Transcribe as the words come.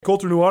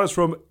Colter Nuanez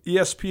from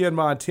ESPN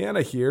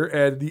Montana here,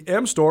 and the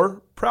M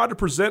Store, proud to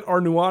present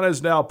our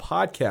Nuanez Now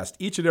podcast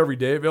each and every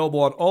day, available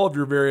on all of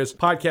your various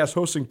podcast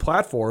hosting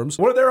platforms.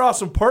 One of their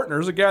awesome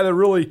partners, a guy that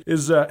really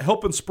is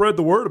helping spread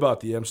the word about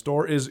the M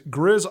Store, is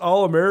Grizz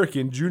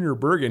All-American Junior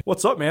Bergen.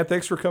 What's up, man?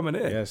 Thanks for coming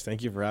in. Yes,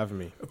 thank you for having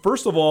me.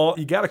 First of all,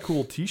 you got a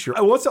cool t-shirt.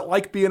 What's it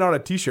like being on a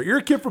t-shirt? You're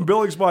a kid from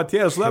Billings,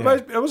 Montana, so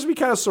that must be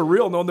kind of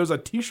surreal knowing there's a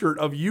t-shirt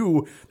of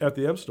you at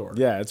the M Store.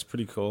 Yeah, it's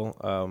pretty cool.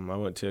 I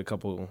went to a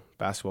couple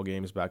basketball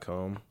games back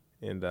home,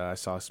 and I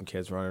saw some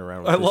kids running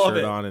around with the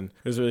shirt on, and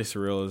it was really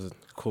surreal. It was a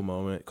cool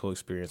moment, cool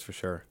experience for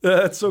sure.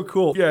 That's so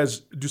cool. You guys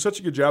do such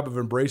a good job of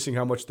embracing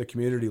how much the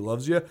community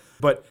loves you.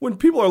 But when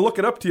people are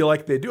looking up to you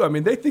like they do,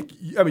 they think,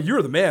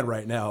 you're the man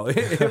right now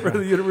for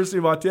the University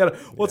of Montana.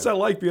 What's that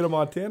like being a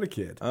Montana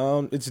kid?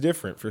 It's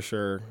different for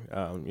sure.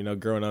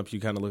 Growing up, you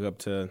kind of look up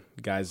to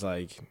guys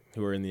like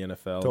who are in the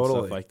NFL and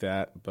stuff like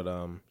that. But,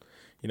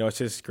 it's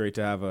just great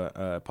to have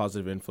a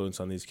positive influence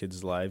on these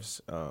kids' lives.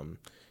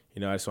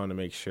 I just want to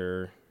make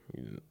sure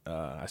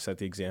I set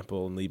the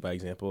example and lead by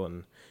example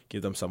and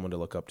give them someone to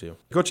look up to.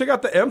 Go check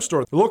out the M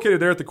Store. They're located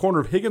there at the corner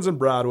of Higgins and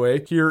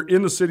Broadway here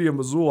in the city of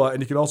Missoula,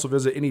 and you can also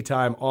visit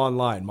anytime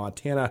online,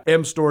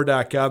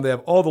 montanamstore.com. They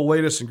have all the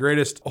latest and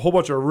greatest, a whole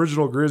bunch of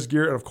original Grizz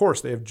gear, and of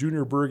course, they have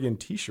Junior Bergen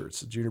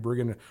t-shirts. Junior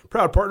Bergen,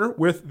 proud partner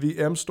with the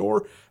M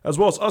Store, as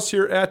well as us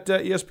here at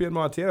ESPN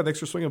Montana. Thanks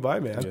for swinging by,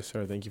 man. Yes,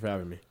 sir. Thank you for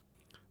having me.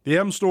 The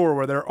M Store,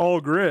 where they're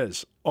all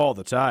Grizz all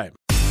the time.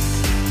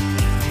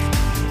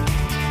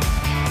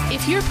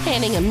 If you're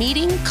planning a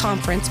meeting,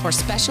 conference, or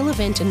special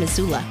event in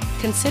Missoula,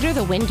 consider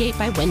the Wingate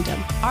by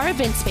Wyndham. Our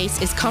event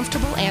space is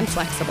comfortable and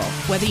flexible.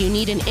 Whether you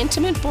need an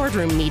intimate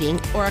boardroom meeting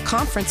or a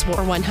conference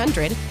for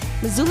 100,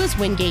 Missoula's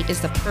Wingate is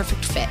the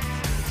perfect fit.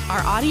 Our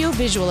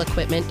audio-visual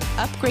equipment,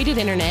 upgraded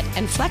internet,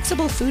 and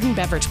flexible food and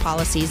beverage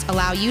policies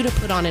allow you to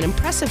put on an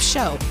impressive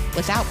show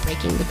without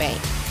breaking the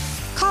bank.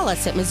 Call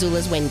us at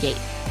Missoula's Wingate,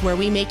 where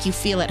we make you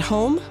feel at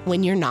home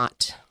when you're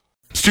not.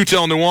 It's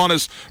Tutel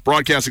Nuanez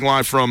broadcasting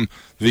live from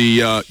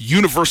the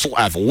Universal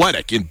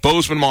Athletic in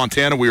Bozeman,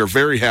 Montana. We are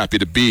very happy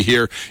to be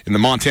here in the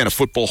Montana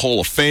Football Hall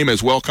of Fame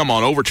as well. Come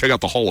on over, check out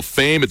the Hall of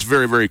Fame. It's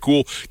very, very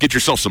cool. Get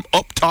yourself some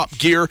up-top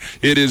gear.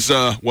 It is,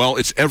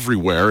 it's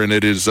everywhere, and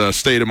it is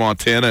state of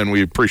Montana, and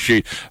we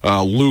appreciate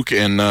Luke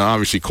and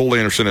obviously Cole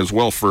Anderson as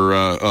well for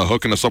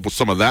hooking us up with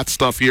some of that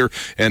stuff here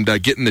and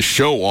getting the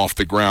show off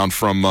the ground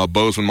from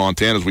Bozeman,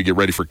 Montana as we get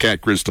ready for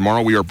Cat Grizz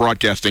tomorrow. We are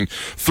broadcasting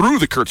through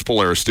the Kurtz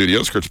Polaris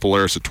studios. Kurtz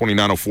Polaris at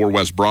 2904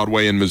 West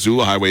Broadway in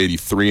Missoula, Highway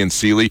 83 in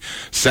Sealy.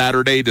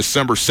 Saturday,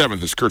 December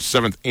 7th is Kurt's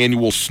 7th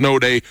annual snow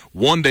day.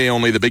 One day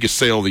only, the biggest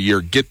sale of the year.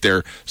 Get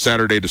there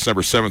Saturday,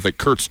 December 7th at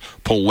Kurt's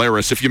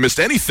Polaris. If you missed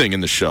anything in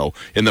the show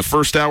in the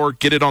first hour,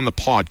 get it on the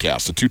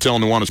podcast. The Tutel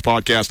Nuanez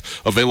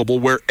podcast, available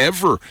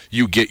wherever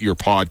you get your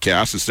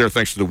podcasts. It's there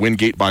thanks to the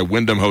Wingate by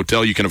Wyndham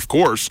Hotel. You can, of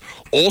course,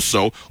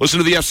 also listen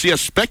to the FCS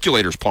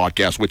Speculators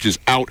podcast, which is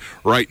out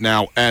right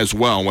now as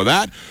well. And with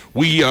that,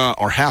 we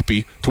are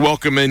happy to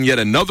welcome in yet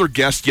another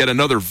guest, yet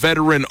another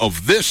veteran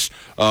of this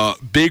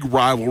big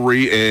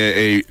rivalry,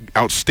 a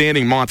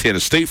outstanding Montana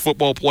State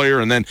football player,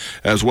 and then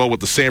as well with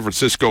the San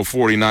Francisco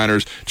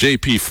 49ers,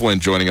 J.P. Flynn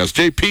joining us.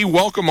 J.P.,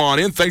 welcome on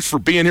in. Thanks for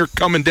being here,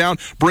 coming down,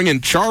 bringing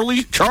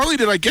Charlie. Charlie,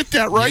 did I get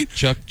that right?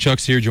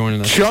 Chuck's here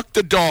joining us. Chuck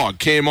the dog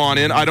came on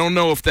in. I don't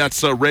know if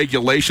that's a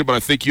regulation, but I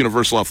think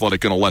Universal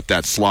Athletic going to let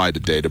that slide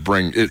today to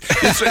bring it.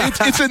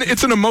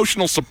 It's an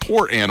emotional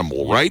support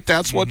animal, right?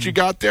 That's what you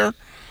got there?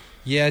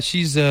 Yeah,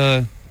 she's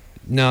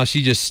no,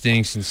 she just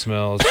stinks and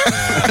smells.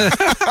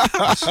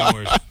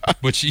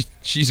 But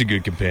she's a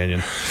good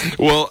companion.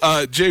 Well,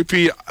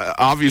 JP,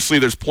 obviously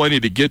there's plenty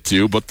to get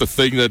to, but the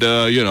thing that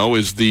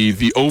is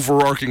the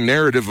overarching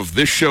narrative of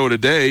this show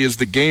today is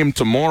the game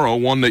tomorrow,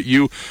 one that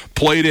you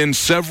played in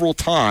several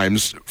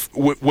times.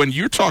 When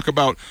you talk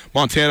about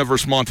Montana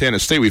versus Montana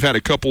State, we've had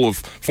a couple of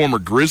former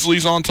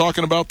Grizzlies on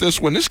talking about this.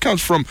 When this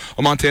comes from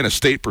a Montana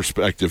State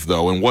perspective,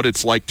 though, and what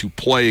it's like to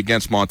play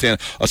against Montana,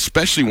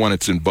 especially when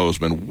it's in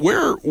Bozeman,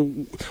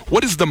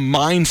 what is the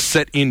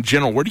mindset in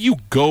general? Where do you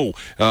go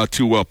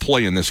to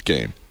play in this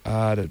game?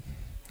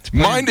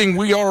 Minding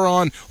we are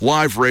on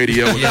live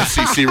radio with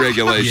FCC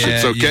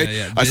regulations, okay?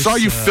 Yeah. I saw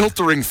you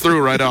filtering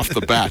through right off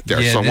the bat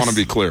there, so I want to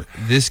be clear.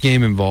 This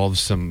game involves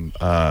some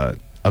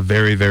a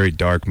very, very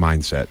dark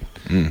mindset.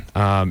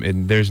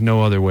 And there's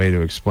no other way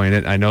to explain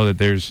it. I know that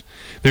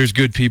there's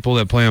good people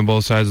that play on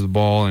both sides of the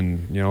ball,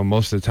 and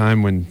most of the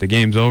time when the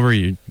game's over,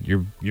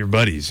 you're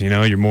buddies.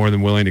 You're more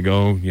than willing to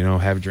go,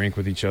 have a drink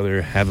with each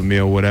other, have a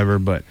meal, whatever.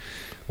 But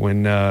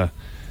when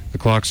the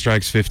clock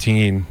strikes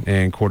 15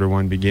 and quarter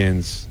one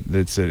begins,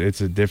 it's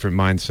a different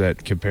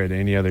mindset compared to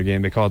any other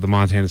game. They call it the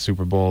Montana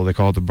Super Bowl. They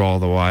call it the Brawl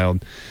of the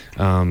Wild.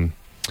 And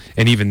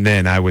even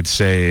then, I would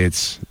say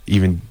it's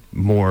even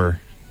more.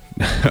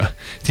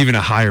 It's even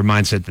a higher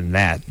mindset than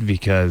that,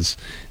 because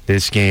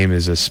this game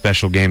is a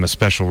special game, a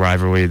special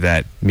rivalry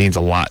that means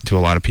a lot to a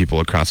lot of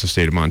people across the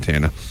state of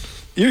Montana.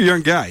 You're a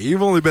young guy.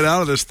 You've only been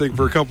out of this thing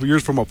for a couple of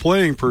years from a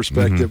playing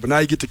perspective, but now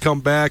you get to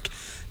come back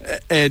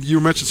And you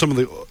mentioned some of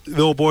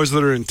the old boys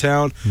that are in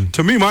town.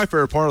 To me, my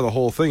favorite part of the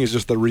whole thing is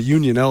just the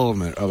reunion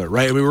element of it,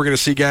 right? I mean, we're going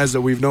to see guys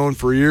that we've known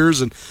for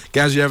years and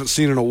guys you haven't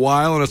seen in a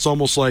while, and it's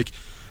almost like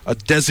a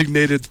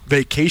designated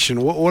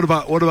vacation. What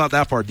about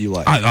that part do you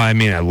like? I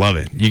mean, I love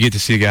it. You get to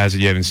see guys that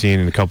you haven't seen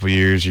in a couple of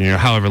years,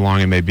 however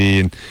long it may be,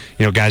 and,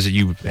 guys that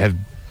you have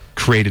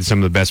created some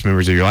of the best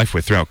memories of your life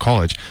with throughout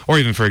college. Or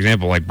even, for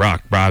example, like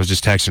Brock. I was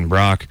just texting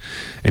Brock,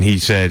 and he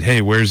said,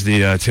 hey, where's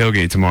the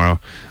tailgate tomorrow?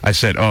 I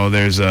said, oh,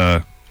 there's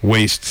a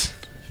waste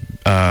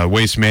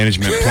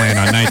management plan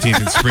on 19th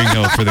and Spring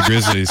Hill for the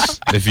Grizzlies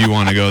if you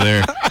want to go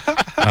there.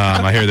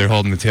 I hear they're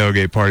holding the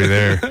tailgate party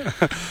there.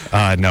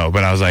 No,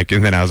 but I was like,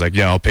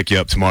 yeah, I'll pick you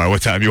up tomorrow.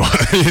 What time you want?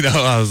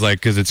 I was like,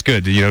 because it's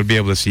good to, be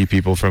able to see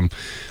people from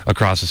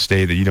across the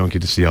state that you don't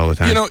get to see all the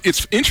time.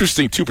 It's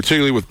interesting, too,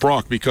 particularly with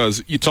Brock,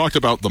 because you talked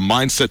about the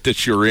mindset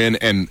that you're in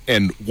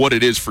and what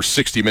it is for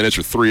 60 minutes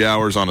or 3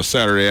 hours on a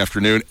Saturday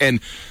afternoon. And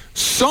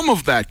some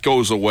of that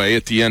goes away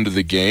at the end of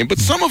the game, but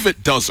some of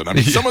it doesn't. I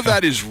mean, some of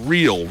that is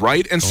real,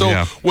 right? And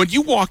so when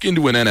you walk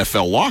into an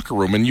NFL locker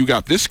room and you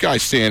got this guy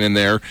standing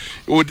there,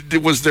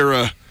 was there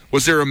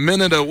a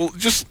minute of, well,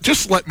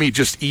 just let me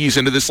just ease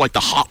into this, like the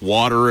hot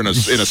water in a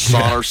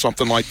sauna or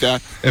something like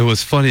that? It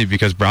was funny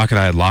because Brock and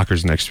I had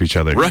lockers next to each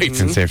other. Right. In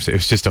San Francisco. It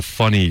was just a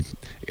funny,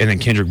 and then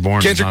Kendrick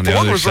Bourne was on the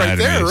other side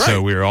right of me,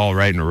 so we were all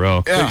right in a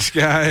row. Yeah. Thanks,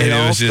 guy. And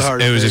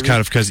it was just kind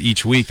of because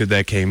each week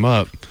that came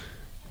up,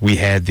 we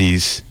had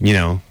these,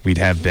 we'd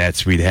have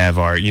bets, we'd have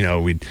our,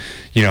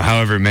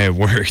 however it may have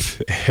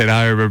worked. And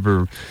I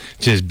remember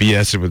just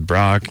BSing with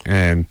Brock,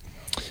 and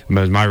it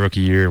was my rookie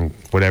year,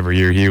 whatever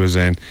year he was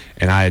in,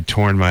 and I had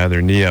torn my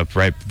other knee up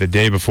right the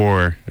day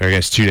before, or I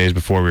guess 2 days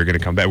before we were going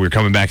to come back. We were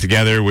coming back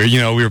together. We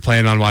were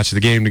planning on watching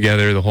the game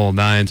together, the whole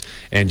nines,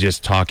 and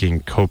just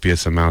talking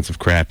copious amounts of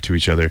crap to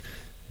each other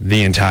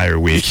the entire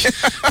week.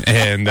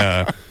 And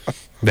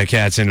the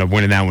Cats ended up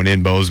winning that one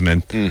in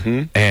Bozeman.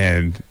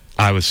 And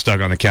I was stuck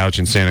on the couch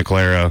in Santa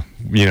Clara,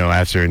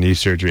 after a knee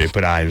surgery,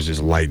 but I was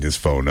just lighting his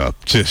phone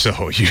up just so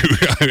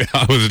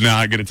I was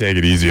not going to take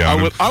it easy on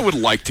him. I would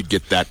like to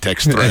get that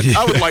text thread.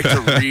 I would like to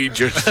read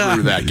just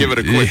through that. Give it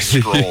a quick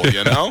scroll,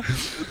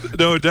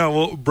 No doubt.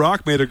 Well,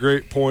 Brock made a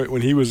great point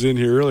when he was in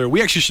here earlier.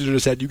 We actually should have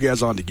just had you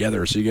guys on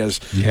together so you guys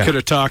could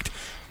have talked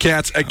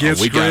Cats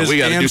against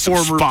Grizz and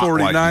former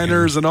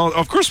 49ers and all.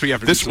 Of course we have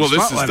to do some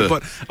spotlighting,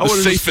 but the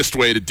safest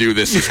way to do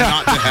this is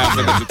not to have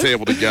them at the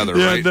table together,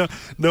 right?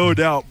 No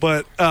doubt.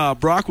 But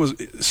Brock was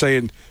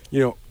saying,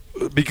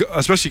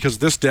 especially because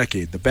this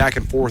decade, the back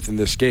and forth in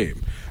this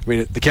game. I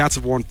mean, the Cats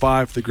have won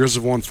 5, the Grizz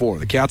have won 4.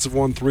 The Cats have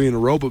won 3 in a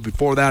row, but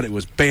before that, it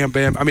was bam,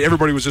 bam. I mean,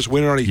 everybody was just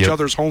winning on each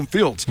other's home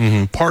fields,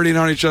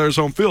 partying on each other's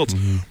home fields.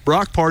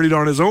 Brock partied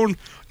on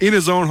in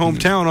his own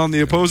hometown on the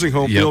opposing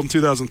home field in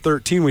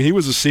 2013 when he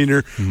was a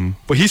senior.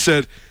 But he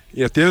said,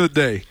 at the end of the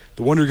day,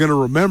 the one you're going to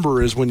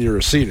remember is when you're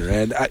a senior.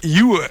 And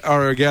you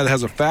are a guy that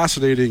has a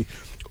fascinating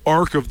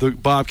arc of the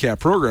Bobcat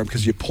program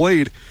because you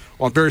played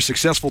on very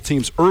successful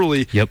teams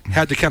early,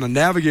 had to kind of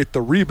navigate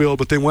the rebuild,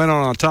 but then went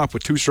on top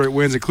with 2 straight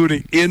wins,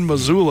 including in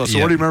Missoula. So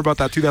what do you remember about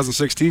that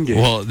 2016 game?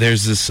 Well,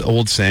 there's this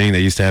old saying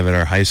they used to have at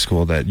our high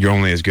school that you're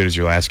only as good as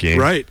your last game.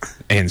 Right.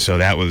 And so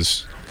that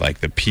was like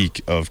the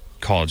peak of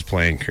college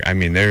playing. I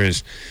mean,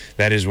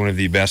 that is one of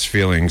the best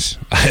feelings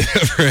I've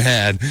ever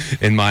had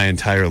in my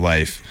entire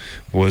life,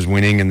 was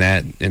winning in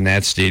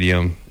that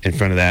stadium in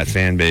front of that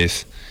fan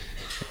base.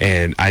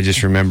 And I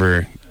just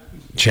remember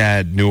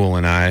Chad Newell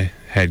and I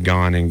had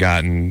gone and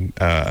gotten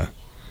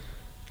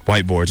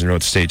whiteboards and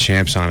wrote state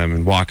champs on them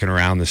and walking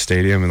around the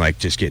stadium and like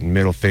just getting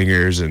middle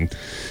fingers and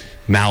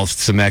mouthed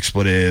some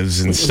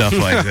expletives and stuff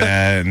like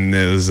that. And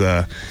it was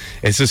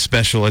it's a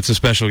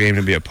special game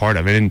to be a part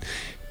of. And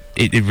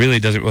it really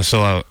doesn't.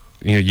 So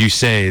you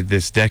say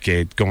this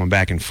decade going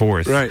back and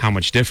forth, how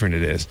much different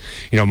it is.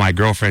 My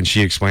girlfriend,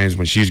 she explains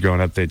when she was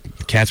growing up that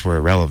the Cats were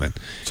irrelevant.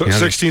 So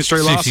 16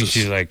 straight losses.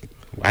 She's like,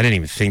 I didn't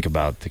even think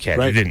about the Cats.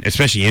 It didn't,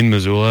 especially in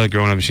Missoula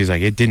growing up. She's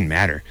like, it didn't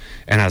matter.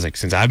 And I was like,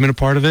 since I've been a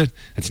part of it,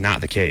 it's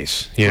not the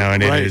case.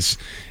 And it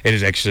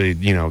is actually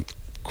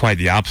quite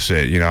the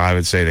opposite. I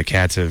would say the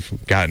Cats have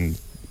gotten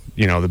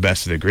the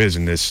best of the Grizz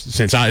in this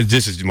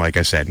this is, like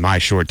I said, my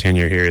short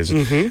tenure here as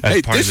part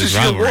of this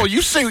rivalry. Well,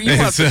 you say you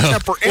have to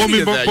temper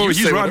any of that.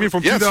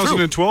 From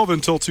 2012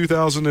 until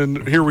 2000,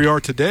 and here we are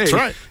today. That's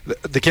right.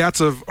 The Cats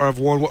have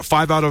won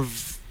 5 out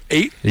of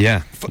 8.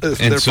 Yeah,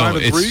 and so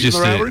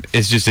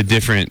it's just a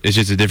different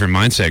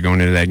mindset going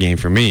into that game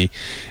for me,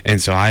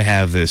 and so I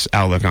have this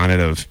outlook on it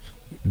of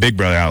big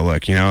brother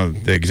outlook.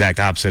 The exact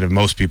opposite of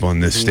most people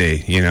in this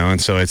state.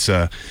 And so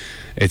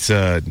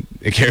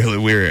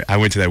Carolyn, I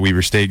went to that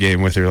Weber State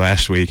game with her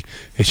last week,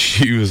 and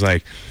she's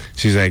like,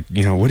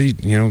 what do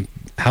you,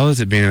 how is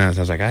it being announced?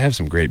 I was like, I have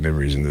some great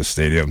memories in this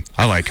stadium.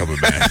 I like coming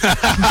back.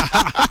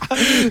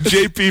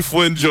 J.P.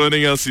 Flynn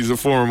joining us. He's a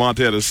former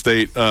Montana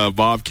State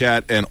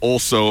Bobcat and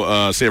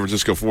also San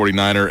Francisco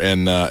 49er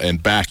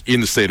and back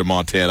in the state of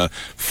Montana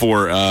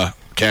for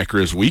Cat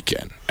Grizz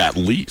weekend, at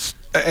least.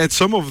 And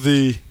some of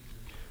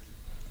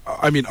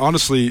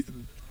honestly,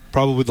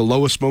 probably the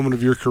lowest moment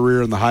of your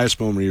career and the highest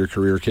moment of your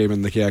career came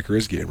in the Cat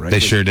Grizz game, right? They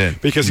sure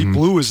did. Because he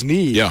blew his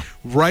knee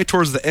right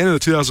towards the end of the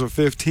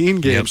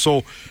 2015 game. Yep.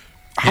 So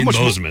how much?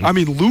 Bozeman. I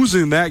mean,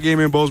 losing that game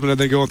in Bozeman and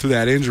then going through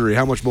that injury,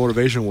 how much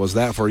motivation was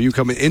that for you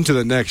coming into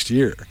the next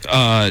year?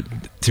 To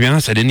be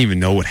honest, I didn't even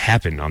know what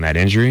happened on that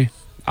injury.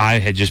 I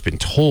had just been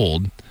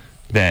told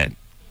that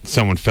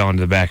someone fell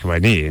into the back of my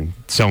knee, and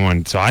so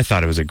I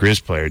thought it was a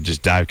Grizz player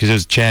just died, because it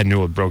was Chad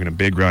Newell had broken a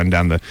big run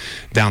down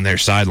their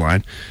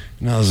sideline,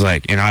 and I was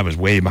like, and I was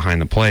way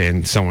behind the play,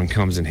 and someone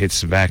comes and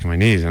hits the back of my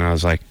knees, and I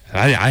was like,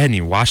 I hadn't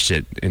even watched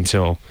it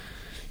until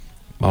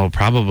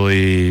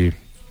probably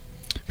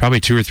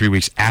 2 or 3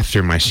 weeks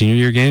after my senior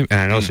year game, and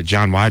I noticed that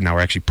John Widenauer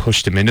actually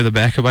pushed him into the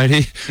back of my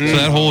knee. So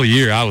that whole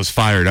year I was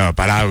fired up,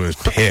 and I was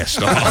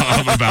pissed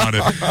off about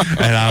it,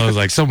 and I was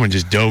like, someone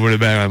just dove in the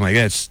back. I'm like,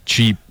 that's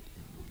cheap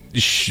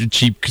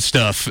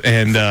stuff,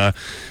 and then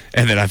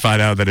I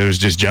find out that it was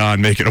just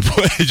John making a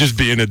play, just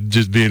being in a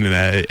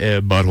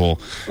butthole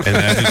in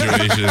that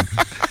situation.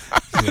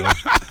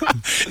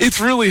 It's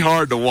really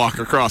hard to walk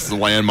across the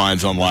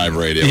landmines on live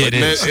radio. It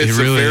is. It's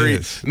it really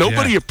is.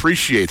 Nobody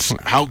appreciates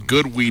how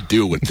good we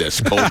do with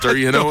this, Coulter.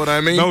 You know what I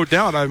mean? No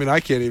doubt. I mean, I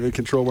can't even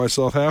control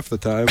myself half the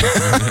time.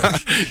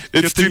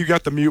 It's till you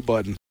got the mute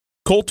button.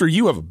 Coulter,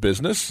 you have a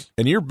business,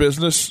 and your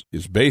business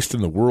is based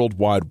in the World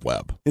Wide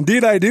Web.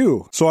 Indeed, I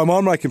do. So I'm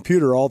on my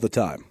computer all the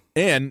time.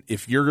 And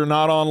if you're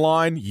not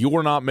online,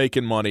 you're not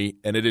making money,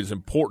 and it is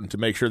important to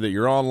make sure that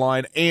you're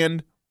online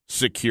and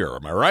secure.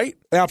 Am I right?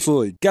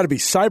 Absolutely. Got to be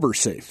cyber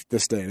safe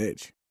this day and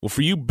age. Well,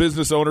 for you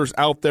business owners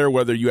out there,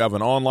 whether you have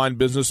an online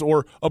business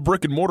or a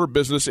brick-and-mortar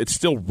business, it's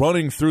still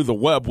running through the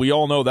web. We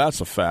all know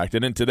that's a fact.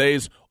 And in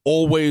today's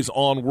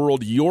always-on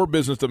world, your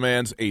business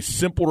demands a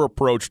simpler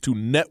approach to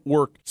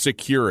network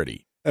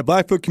security. At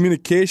Blackfoot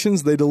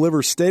Communications, they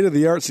deliver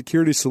state-of-the-art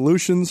security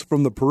solutions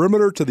from the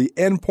perimeter to the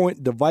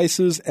endpoint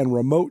devices and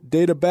remote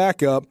data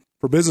backup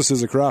for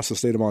businesses across the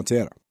state of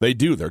Montana. They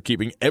do. They're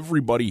keeping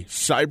everybody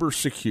cyber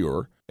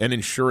secure and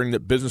ensuring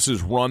that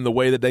businesses run the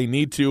way that they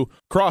need to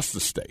across the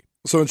state.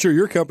 So ensure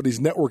your company's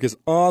network is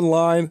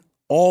online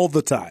all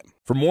the time.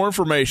 For more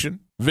information,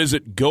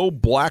 visit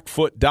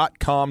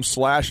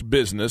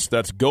goblackfoot.com/business.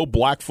 That's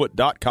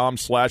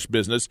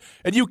goblackfoot.com/business.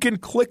 And you can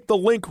click the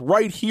link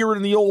right here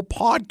in the old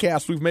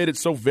podcast. We've made it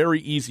so very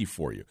easy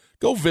for you.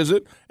 Go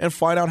visit and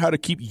find out how to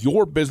keep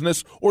your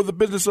business or the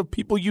business of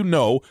people you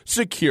know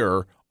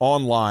secure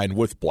online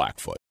with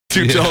Blackfoot.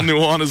 Tell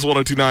Nuanez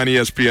 102.9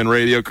 ESPN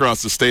Radio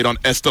across the state on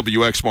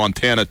SWX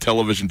Montana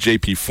Television.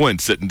 JP Flynn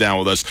sitting down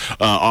with us,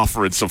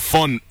 offering some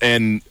fun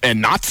and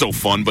not so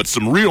fun, but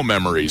some real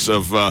memories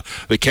of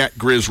the Cat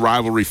Grizz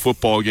rivalry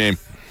football game.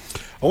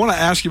 I want to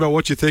ask you about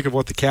what you think of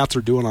what the Cats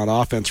are doing on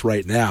offense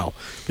right now,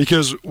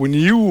 because when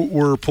you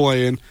were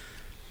playing,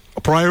 a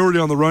priority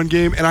on the run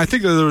game, and I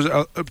think that there was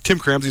Tim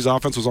Cramsey's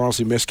offense was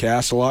honestly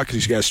miscast a lot because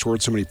these guys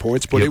scored so many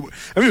points, but it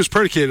was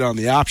predicated on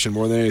the option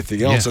more than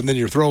anything else, and then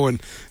you're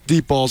throwing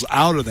deep balls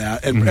out of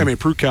that, and I mean,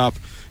 Prukop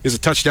is a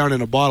touchdown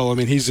in a bottle. I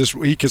mean, he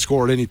can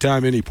score at any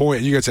time, any point,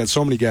 and you guys had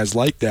so many guys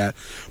like that,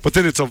 but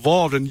then it's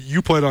evolved, and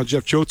you played on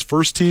Jeff Choate's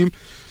first team,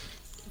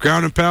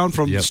 ground and pound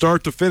from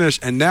start to finish,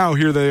 and now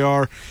here they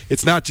are.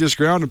 It's not just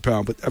ground and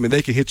pound, but I mean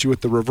they can hit you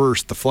with the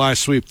reverse, the fly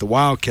sweep, the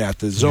wildcat,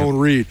 the zone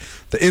read,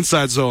 the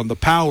inside zone, the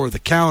power, the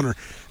counter.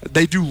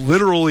 They do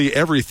literally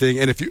everything,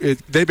 and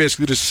they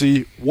basically just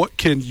see what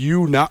can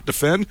you not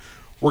defend.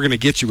 We're going to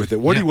get you with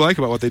it. What do you like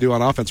about what they do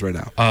on offense right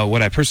now?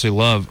 What I personally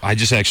love, I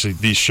just actually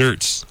these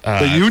shirts.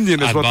 The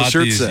Union is what the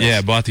shirt says. Yeah,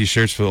 I bought these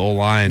shirts for the old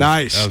line.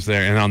 Nice. I was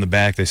there, and on the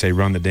back they say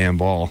 "Run the damn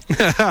ball."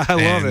 I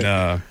love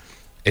it.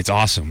 It's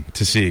awesome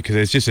to see because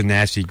it's just a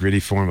nasty,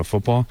 gritty form of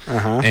football.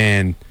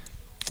 And,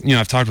 you know,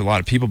 I've talked to a lot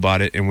of people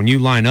about it. And when you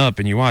line up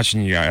and you watch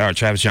and you got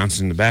Travis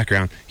Johnson in the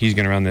background, he's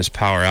going to run this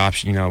power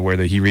option, you know, where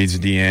he reads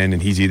the end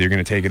and he's either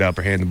going to take it up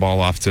or hand the ball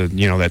off to,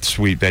 you know, that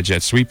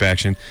jet sweep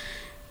action.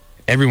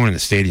 Everyone in the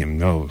stadium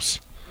knows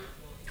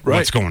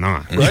what's going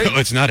on. Right. You know,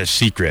 it's not a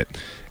secret.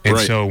 And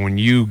so when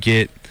you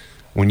get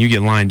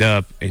lined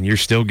up and you're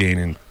still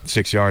gaining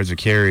 6 yards a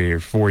carry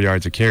or 4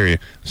 yards a carry,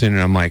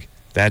 I'm like,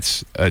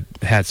 that's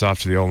hats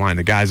off to the O-line.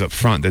 The guys up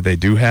front that they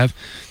do have,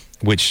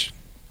 which,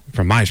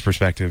 from my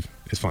perspective,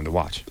 is fun to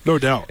watch. No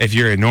doubt. If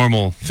you're a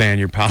normal fan,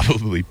 you're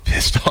probably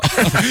pissed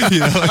off. You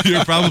know,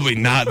 you're probably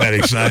not that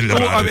excited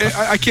about it.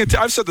 I can't.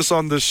 I've said this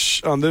on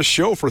this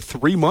show for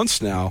 3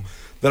 months now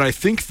that I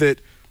think that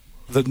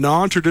the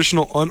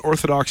non-traditional,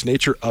 unorthodox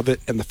nature of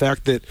it, and the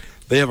fact that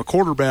they have a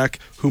quarterback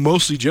who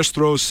mostly just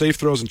throws safe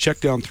throws and check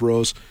down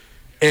throws,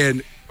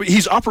 and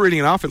he's operating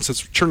an offense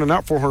that's churning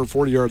out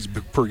 440 yards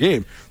per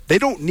game. they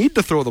don't need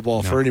to throw the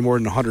ball for any more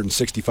than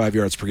 165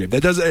 yards per game.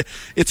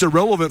 It's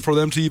irrelevant for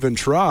them to even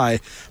try.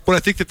 But I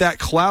think that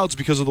clouds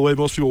because of the way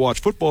most people watch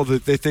football.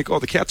 That they think,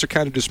 the Cats are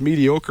kind of just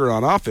mediocre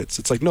on offense.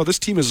 It's like, no, this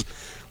team is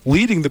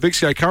leading the Big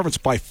Sky Conference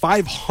by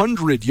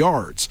 500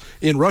 yards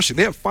in rushing.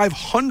 They have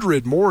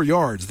 500 more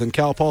yards than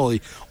Cal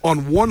Poly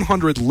on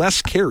 100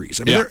 less carries.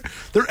 I mean,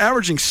 they're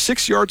averaging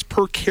 6 yards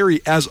per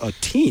carry as a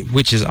team,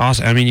 which is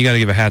awesome. I mean, you got to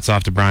give a hats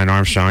off to Brian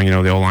Armstrong,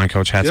 the O-line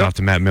coach. Hats off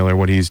to Matt Miller,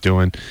 what he's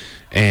doing,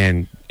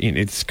 and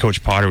it's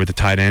Coach Potter with the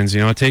tight ends.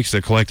 It takes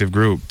the collective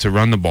group to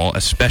run the ball,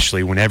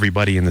 especially when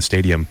everybody in the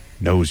stadium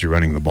knows you're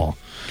running the ball.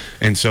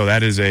 And so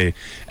that is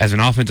as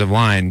an offensive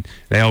line,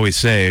 they always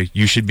say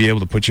you should be able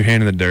to put your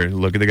hand in the dirt,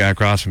 look at the guy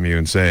across from you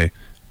and say,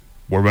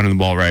 we're running the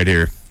ball right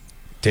here.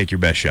 Take your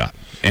best shot.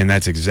 And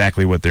that's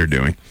exactly what they're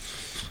doing.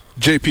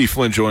 JP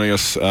Flynn joining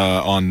us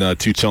on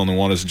Two Telling the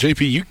Nuanez.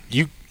 JP,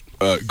 you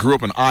grew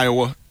up in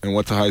Iowa and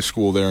went to high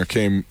school there and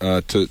came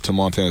to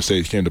Montana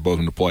State, came to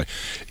Bozeman to play.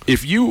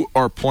 If you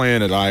are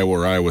playing at Iowa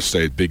or Iowa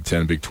State, Big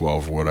 10, Big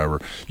 12, or whatever,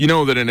 you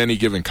know that in any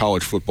given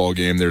college football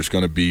game, there's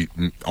going to be,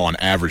 on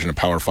average in a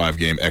Power 5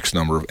 game, X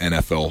number of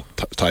NFL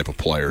type of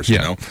players,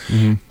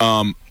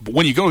 Mm-hmm. But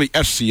when you go to the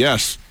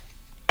FCS,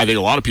 I think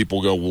a lot of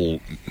people go, well,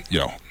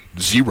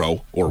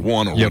 0 or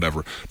 1 or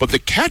whatever. But the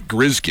Cat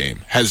Grizz game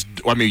has,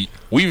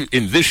 we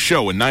in this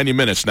show in 90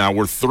 minutes now,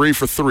 we're 3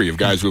 for 3 of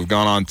guys who have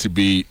gone on to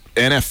be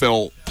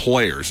NFL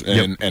players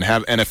and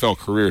have NFL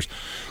careers.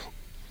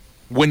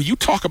 When you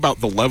talk about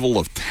the level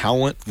of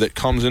talent that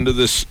comes into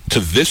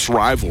this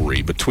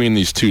rivalry between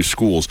these two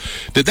schools,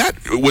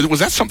 was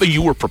that something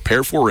you were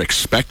prepared for or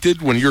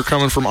expected when you're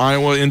coming from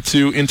Iowa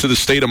into the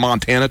state of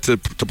Montana to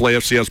play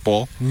FCS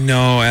ball?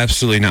 No,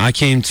 absolutely not. I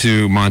came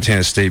to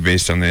Montana State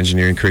based on the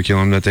engineering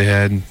curriculum that they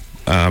had.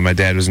 My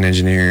dad was an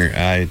engineer.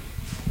 I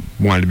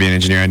wanted to be an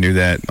engineer. I knew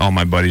that all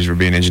my buddies were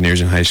being engineers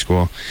in high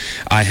school.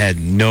 I had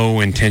no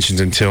intentions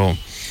until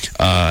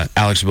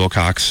Alex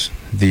Wilcox,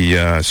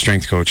 the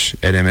strength coach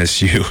at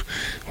MSU,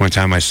 one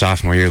time my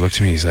sophomore year, looked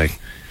at me, he's like,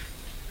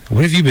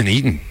 what have you been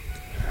eating?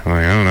 I'm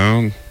like, I don't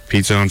know,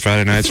 pizza on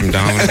Friday nights from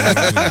Domino's.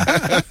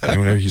 And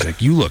whatever. He's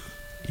like, you look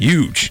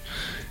huge.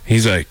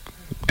 He's like,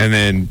 and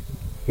then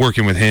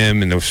working with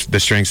him and the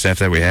strength staff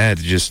that we had,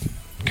 just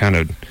kind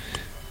of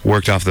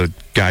worked off the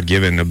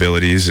God-given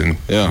abilities and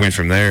went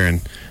from there.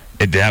 And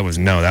that was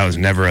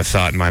never a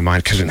thought in my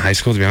mind, because in high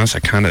school, to be honest,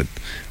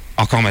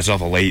 I'll call myself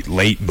a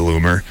late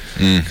bloomer,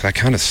 because I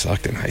kind of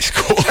sucked in high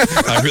school.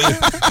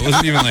 I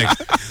wasn't even like...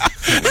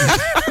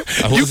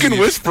 You can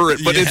whisper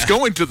it, but it's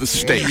going to the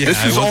state.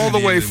 This is all the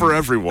way for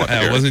everyone.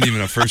 I wasn't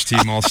even a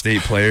first-team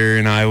all-state player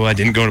in Iowa. I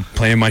didn't go to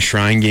play in my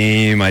Shrine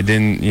game. I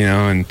didn't,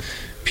 and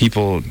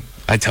people...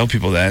 I tell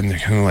people that, and they're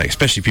kind of like,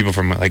 especially people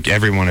from, like,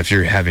 everyone, if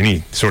you have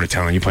any sort of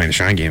talent, you play in the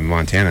Shrine game in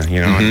Montana,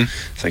 and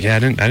it's like, I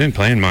didn't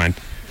play in mine.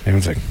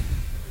 Everyone's like,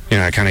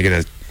 I kind of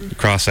get a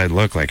cross-eyed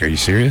look, like, are you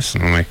serious?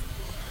 And I'm like,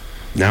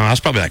 no, I was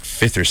probably like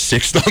 5th or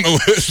 6th on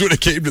the list when it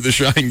came to the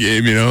Shrine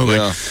game,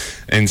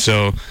 And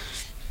so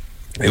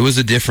it was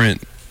a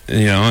different,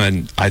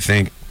 and I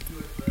think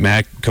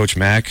Coach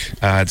Mack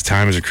at the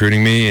time was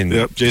recruiting me. And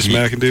Jason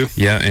McIndoe.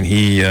 Yeah, and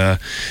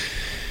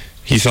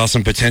he saw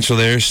some potential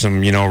there,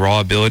 some, raw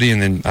ability.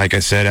 And then, like I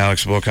said,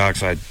 Alex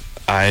Wilcox,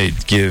 I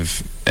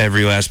give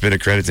every last bit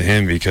of credit to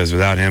him, because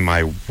without him,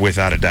 I,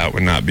 without a doubt,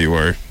 would not be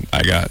where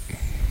I got.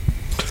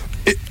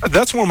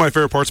 That's one of my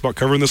favorite parts about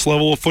covering this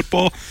level of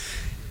football.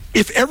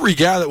 If every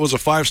guy that was a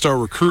 5-star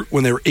recruit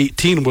when they were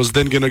 18 was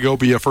then going to go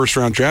be a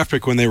first-round draft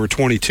pick when they were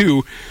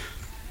 22,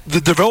 the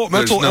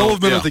developmental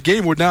element of the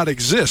game would not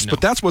exist. No.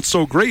 But that's what's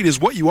so great, is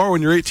what you are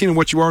when you're 18 and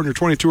what you are when you're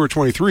 22 or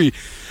 23.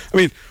 I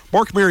mean,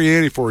 Mark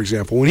Mariani, for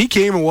example, when he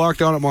came and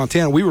walked out at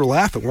Montana, we were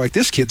laughing. We're like,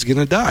 this kid's going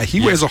to die.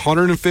 He weighs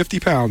 150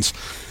 pounds.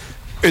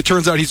 It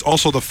turns out he's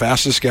also the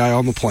fastest guy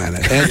on the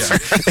planet.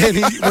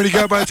 And when he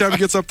got, by the time he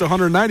gets up to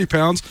 190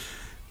 pounds,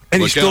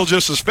 and he's still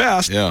just as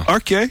fast. Yeah.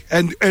 Okay.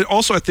 And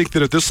also I think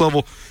that at this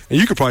level, and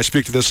you could probably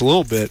speak to this a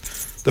little bit,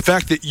 the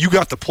fact that you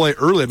got to play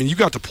early, you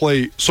got to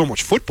play so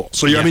much football.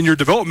 So, your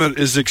development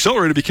is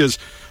accelerated because,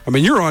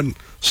 you're on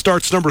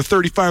starts number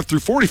 35 through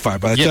 45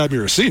 by the time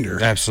you're a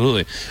senior.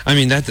 Absolutely.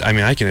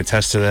 I can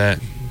attest to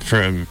that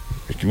from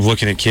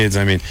looking at kids.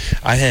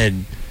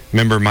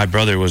 Remember my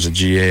brother was a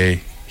GA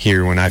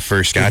here when I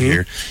first got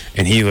here,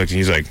 and he looked and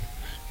he's like,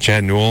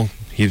 Chad Newell,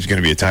 he's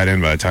going to be a tight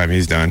end by the time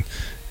he's done.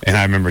 And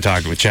I remember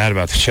talking with Chad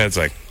about the Chad's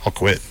like, I'll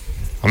quit.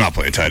 I'm not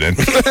playing tight end.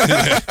 Look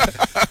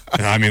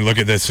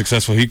at the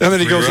successful. And then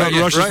he goes out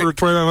and rushes for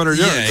 2,500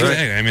 yards. Yeah,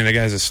 exactly. The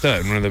guy's a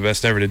stud, one of the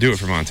best ever to do it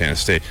for Montana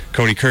State.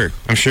 Cody Kirk.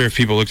 I'm sure if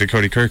people looked at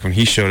Cody Kirk when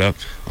he showed up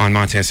on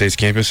Montana State's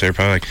campus, they're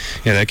probably like,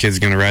 yeah, that kid's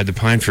going to ride the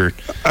pine for.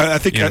 I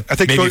think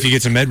maybe Cody, if he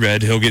gets a med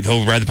red, he'll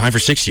ride the pine for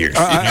 6 years.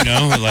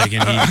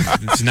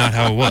 It's not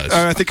how it was.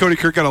 I think Cody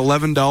Kirk got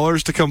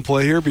 $11 to come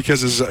play here because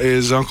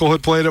his uncle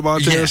had played at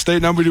Montana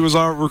State. Nobody was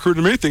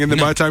recruiting him anything, and then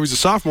by the time he's a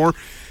sophomore,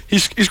 he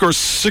scores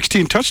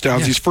 16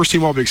 touchdowns. He's first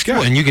team All Big Sky.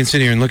 Well, and you can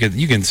sit here and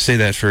you can say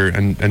that for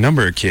a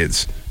number of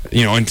kids.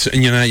 You know, and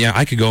you know, yeah,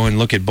 I could go and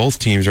look at both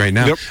teams right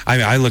now. Yep.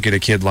 I look at a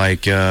kid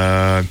like Gabe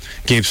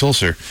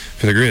Sulser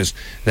for the Grizz.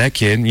 That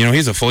kid, you know,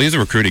 he's a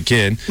recruited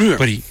kid,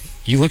 but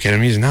you look at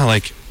him, he's not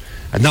like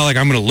I'm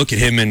going to look at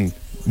him and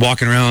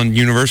walking around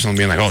Universal and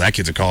being like, oh, that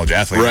kid's a college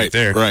athlete right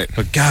there. Right.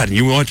 But God,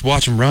 you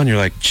watch him run, you're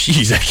like,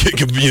 geez, that kid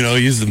could, you know,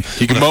 he's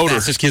he can motor.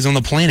 Fastest kids on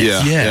the planet.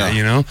 Yeah,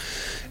 you know.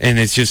 And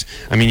it's just,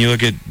 I mean, you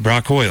look at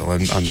Brock Hoyle,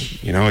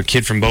 and you know, a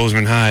kid from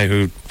Bozeman High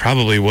who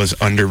probably was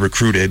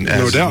under-recruited,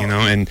 no doubt. You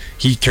know, and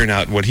he turned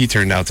out what he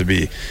turned out to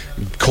be.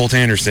 Colt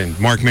Anderson,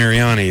 Mark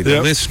Mariani,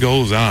 the list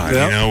goes on,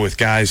 you know, with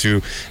guys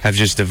who have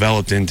just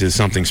developed into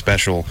something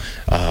special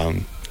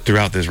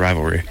throughout this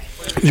rivalry.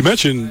 You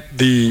mentioned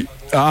the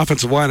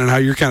offensive line and how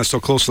you're kind of so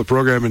close to the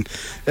program,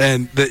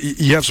 and that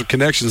you have some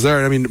connections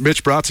there. I mean,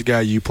 Mitch Brott's a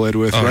guy you played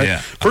with, right? Yeah.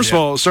 First of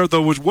all, start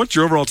though with what's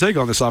your overall take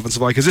on this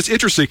offensive line? Because it's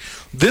interesting.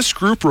 This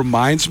group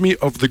reminds me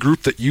of the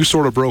group that you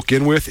sort of broke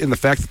in with, in the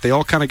fact that they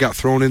all kind of got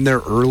thrown in there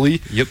early.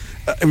 Yep.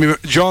 I mean,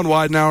 John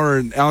Weidenauer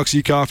and Alex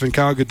Ekoff and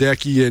Kyle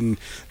Godecki and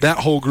that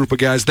whole group of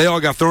guys, they all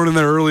got thrown in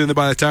there early, and then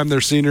by the time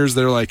they're seniors,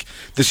 they're like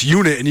this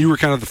unit, and you were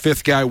kind of the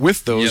fifth guy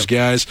with those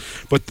guys.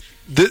 But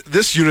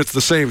this unit's the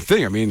same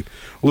thing. I mean,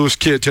 Lewis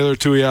Kidd, Taylor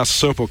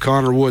Tuiasosopo,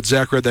 Connor Wood,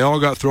 Zach Red, they all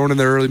got thrown in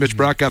there early. Mitch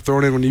Brock got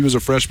thrown in when he was a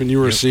freshman. You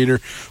were a senior.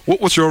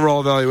 What's your overall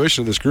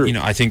evaluation of this group? You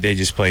know, I think they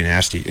just play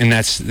nasty, and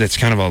that's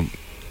kind of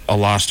a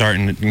lost art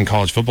in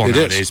college football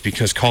nowadays,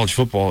 because college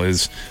football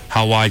is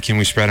how wide can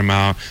we spread them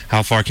out,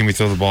 how far can we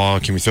throw the ball,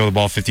 can we throw the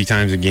ball 50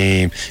 times a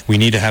game, we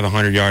need to have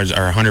 100 yards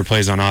or 100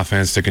 plays on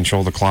offense to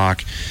control the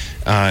clock,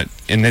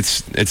 and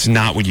it's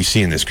not what you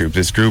see in this group.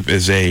 This group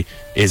is a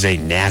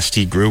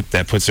nasty group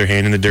that puts their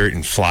hand in the dirt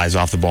and flies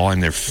off the ball,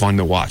 and they're fun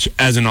to watch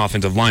as an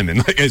offensive lineman.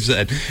 Like I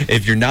said,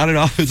 if you're not an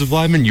offensive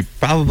lineman, you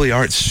probably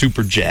aren't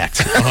super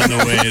jacked on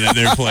the way that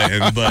they're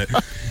playing, but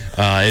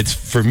it's,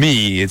 for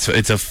me, it's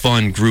a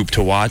fun group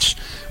to watch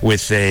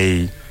with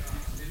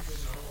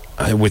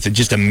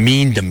just a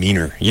mean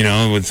demeanor, you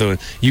know.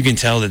 You can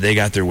tell that they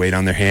got their weight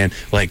on their hand.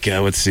 Like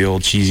what's the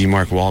old cheesy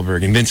Mark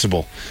Wahlberg,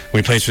 Invincible,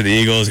 when he plays for the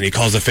Eagles and he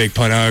calls a fake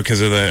punt out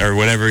because of or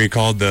whatever he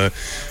called the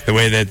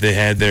way that they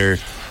had their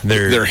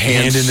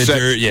hand in the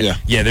dirt.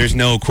 Yeah. There's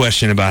no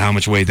question about how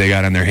much weight they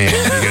got on their hand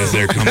because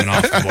they're coming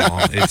off the ball.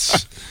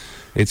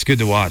 It's good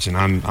to watch, and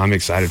I'm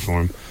excited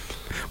for them.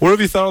 What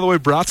have you thought of the way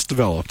Brott's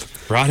developed?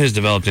 Brott has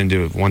developed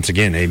into, once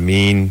again, a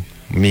mean,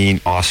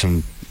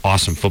 awesome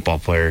football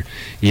player.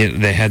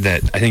 They had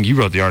that, I think you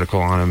wrote the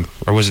article on him,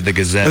 or was it the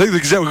Gazette? I think the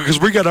Gazette,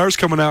 because we got ours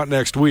coming out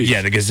next week.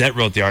 Yeah, the Gazette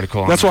wrote the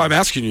artitle on That's him. why I'm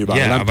asking you about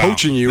it. I'm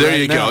poaching you there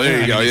right now.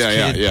 There you go.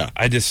 Yeah.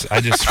 I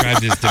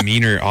described his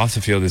demeanor off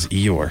the field as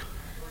Eeyore.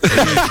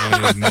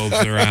 Just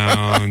mopes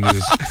around,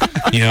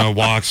 just,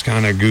 walks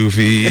kind of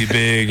goofy,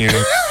 big,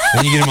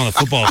 Then you get him on the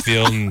football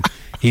field, and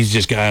he's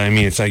just got,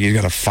 it's like he's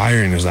got a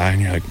fire in his eye,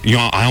 and you're like,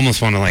 I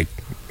almost want to, like,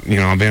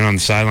 I'm being on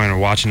the sideline or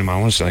watching him, I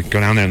want to, like, go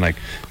down there and, like,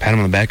 pat him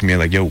on the back and be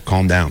like, yo,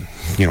 calm down,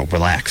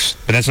 relax.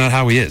 But that's not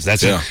how he is.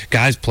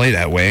 Guys play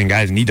that way, and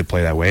guys need to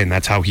play that way, and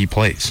that's how he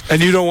plays.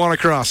 And you don't want to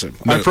cross him.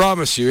 No. I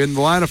promise you, in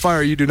the line of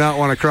fire, you do not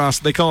want to cross.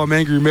 They call him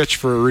Angry Mitch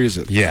for a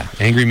reason. Yeah,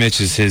 Angry Mitch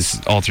is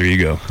his alter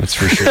ego, that's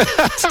for sure.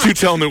 It's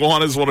Tutel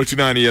Nuanez,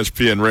 102.9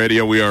 ESPN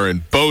Radio. We are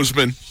in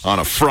Bozeman on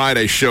a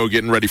Friday show,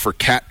 getting ready for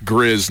Cat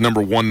Grizz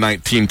number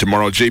 119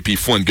 tomorrow. J.P.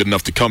 Flynn, good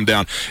enough to come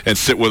down and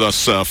sit with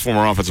us,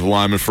 former offensive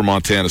lineman from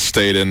Montana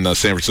State and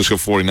San Francisco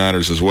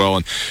 49ers as well.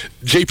 And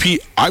J.P.,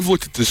 I've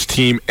looked at this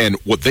team and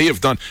what they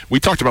have done. We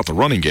talked about the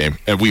running game,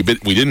 and we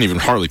didn't even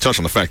hardly touch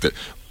on the fact that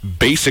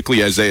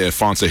basically Isaiah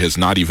Ifanse has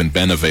not even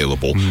been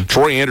available. Mm-hmm.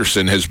 Troy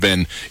Anderson has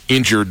been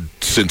injured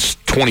since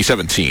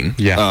 2017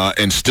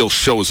 and still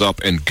shows up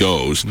and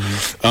goes.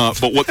 Mm-hmm.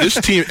 But what this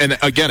team, and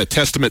again, a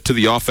testament to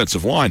the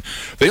offensive line,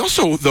 they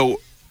also, though,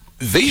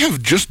 they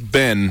have just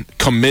been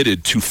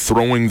committed to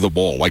throwing the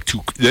ball.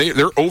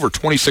 They're over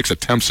 26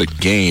 attempts a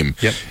game.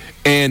 Yep.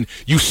 And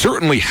you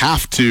certainly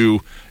have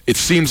to. It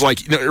seems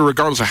like,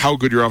 regardless of how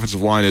good your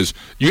offensive line is,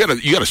 you got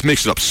to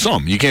mix it up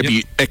some. You can't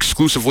be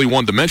exclusively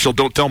one-dimensional.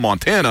 Don't tell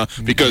Montana,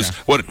 because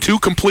 2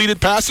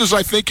 completed passes,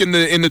 I think, in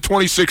the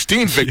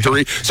 2016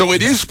 victory. So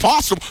it is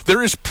possible.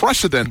 There is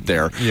precedent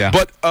there. Yeah.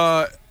 But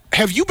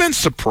have you been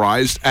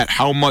surprised at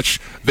how much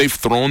they've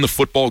thrown the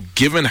football,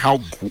 given how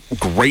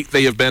great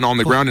they have been on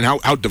the ground and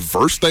how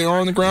diverse they are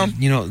on the ground?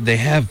 They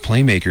have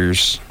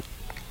playmakers.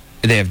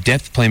 They have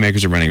depth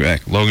playmakers at running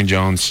back. Logan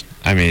Jones,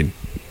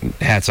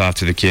 hats off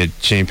to the kid.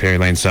 Shane Perry,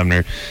 Lane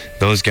Sumner.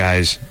 Those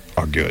guys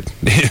are good.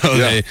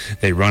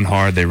 They run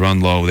hard, they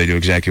run low, they do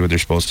exactly what they're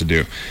supposed to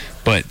do.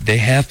 But they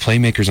have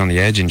playmakers on the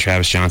edge in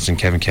Travis Johnson,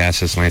 Kevin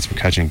Cassis, Lance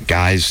McCutcheon,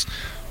 guys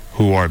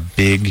who are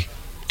big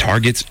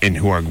targets and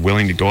who are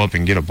willing to go up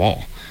and get a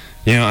ball.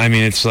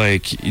 It's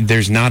like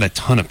there's not a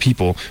ton of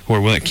people who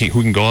are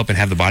who can go up and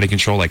have the body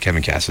control like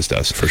Kevin Cassis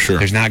does. For sure.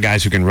 There's not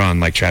guys who can run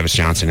like Travis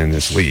Johnson in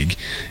this league.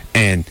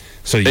 And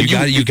so you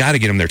got to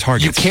get them their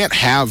targets. You can't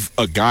have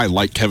a guy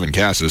like Kevin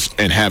Cassis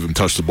and have him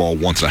touch the ball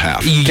once a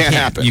half. Can't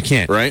happen. You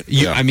can't. Right?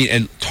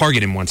 And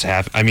target him once a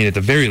half. At the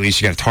very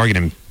least, you got to target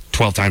him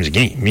 12 times a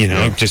game,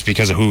 just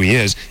because of who he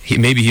is.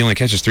 Maybe he only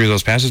catches 3 of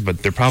those passes, but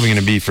they're probably going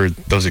to be for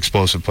those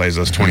explosive plays,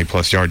 those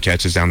 20-plus yard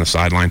catches down the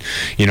sideline,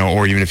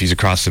 or even if he's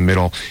across the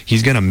middle.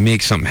 He's going to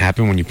make something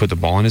happen when you put the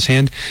ball in his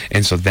hand,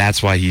 and so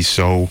that's why he's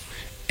so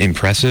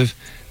impressive.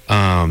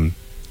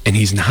 And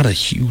he's not a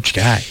huge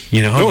guy,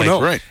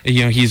 right.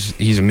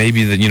 He's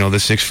maybe the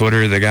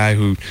 6-footer, the guy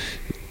who,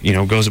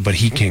 goes, but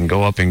he can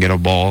go up and get a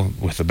ball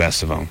with the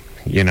best of them,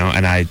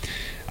 and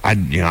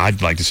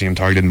I'd like to see him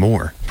targeted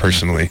more,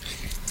 personally.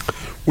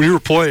 When you were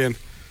playing,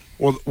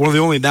 one of the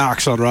only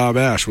knocks on Rob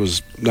Ashe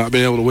was not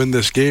being able to win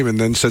this game, and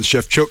then since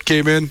Jeff Choate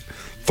came in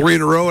 3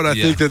 in a row, and I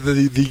think that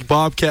the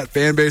Bobcat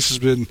fan base has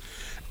been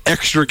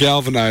extra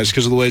galvanized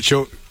because of the way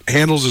Choate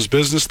handles his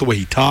business, the way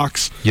he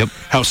talks,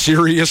 how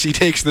serious he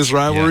takes this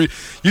rivalry.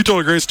 You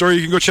told a great story.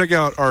 You can go check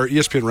out our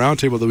ESPN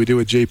Roundtable that we did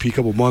with JP a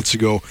couple months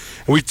ago,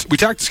 and we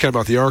talked just kind of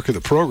about the arc of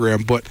the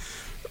program, but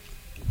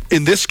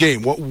in this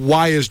game,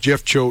 why is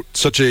Jeff Choate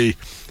such a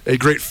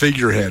great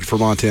figurehead for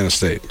Montana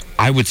State?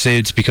 I would say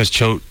it's because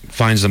Choate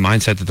finds the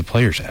mindset that the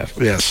players have.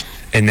 Yes.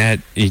 And that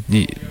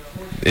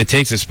it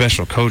takes a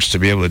special coach to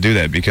be able to do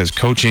that, because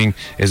coaching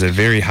is a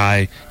very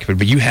high,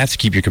 but you have to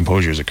keep your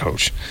composure as a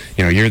coach.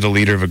 You're the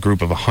leader of a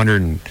group of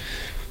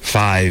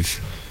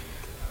 105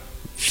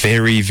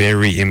 very,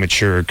 very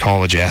immature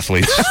college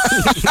athletes.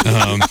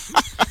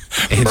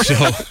 And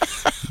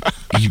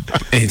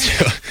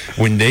so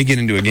when they get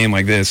into a game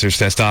like this, there's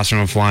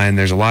testosterone flying.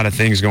 There's a lot of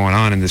things going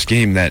on in this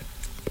game that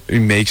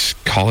makes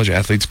college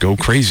athletes go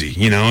crazy,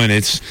 and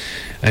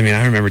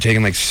I remember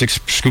taking like 6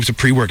 scoops of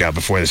pre-workout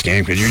before this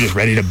game because you're just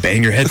ready to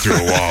bang your head through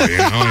a wall,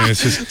 and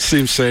it's just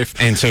seems safe.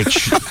 And so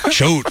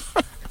Choate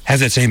has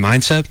that same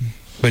mindset,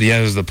 but he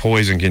has the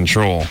poise and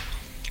control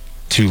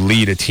to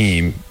lead a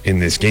team in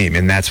this game,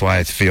 and that's why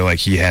I feel like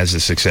he has the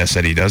success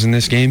that he does in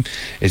this game,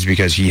 is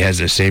because he has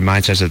the same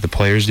mindset that the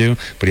players do,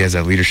 but he has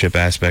that leadership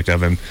aspect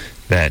of him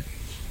that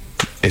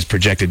is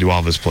projected to all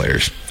of his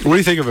players. What do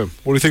you think of him?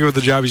 What do you think of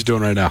the job he's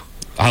doing right now?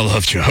 I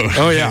love Choate.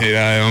 Oh, yeah.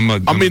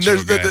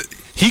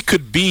 He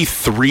could be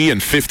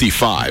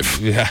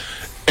 3-55. Yeah.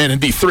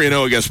 And be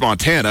 3-0 against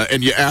Montana,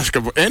 and you ask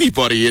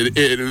anybody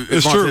in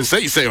Montana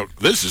State, you say, "Oh,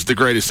 this is the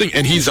greatest thing,"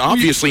 and he's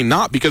obviously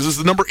not, because it's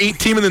the number 8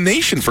 team in the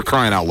nation, for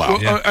crying out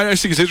loud. Well, I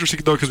just think it's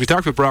interesting, though, because we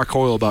talked with Brock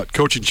Hoyle about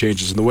coaching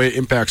changes and the way it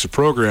impacts a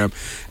program,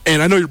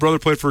 and I know your brother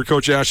played for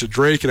Coach Ashe at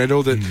Drake, and I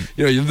know that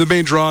the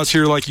main draws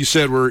here, like you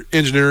said, were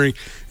engineering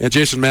and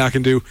Jason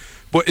McIndoe.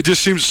 But it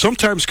just seems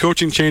sometimes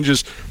coaching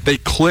changes, they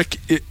click.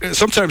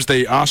 Sometimes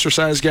they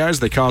ostracize guys,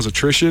 they cause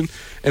attrition,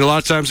 and a lot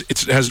of times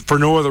it has for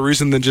no other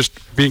reason than just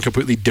being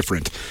completely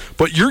different.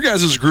 But your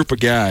guys' group of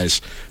guys,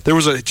 there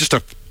was just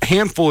a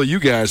handful of you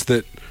guys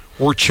that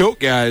were Choate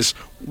guys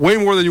way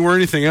more than you were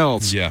anything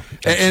else. Yeah.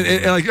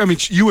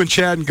 And you and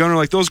Chad and Gunner,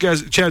 like those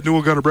guys, Chad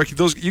Newell, Gunner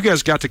Brecky, you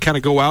guys got to kind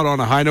of go out on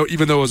a high note,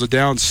 even though it was a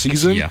down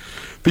season,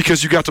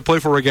 because you got to play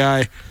for a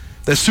guy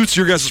that suits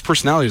your guys'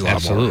 personalities a lot more.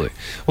 Absolutely.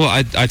 Well,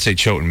 I'd say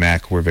Choate and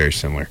Mac were very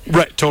similar.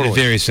 Right, totally.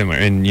 Very similar.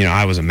 And,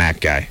 I was a Mac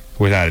guy,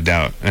 without a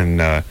doubt. And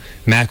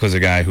Mac was a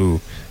guy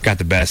who got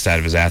the best out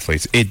of his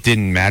athletes. It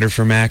didn't matter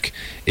for Mac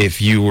if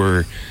you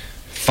were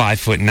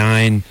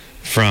 5'9"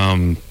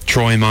 from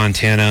Troy,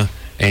 Montana,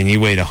 and you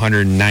weighed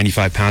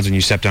 195 pounds and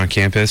you stepped on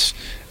campus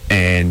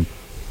and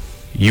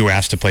you were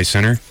asked to play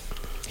center.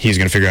 He's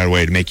going to figure out a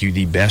way to make you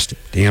the best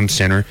damn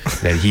center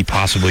that he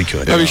possibly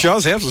could.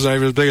 Charles Hampton's not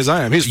even as big as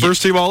I am. He's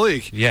first team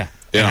all-league. Yeah.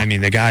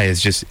 And the guy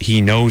is he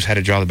knows how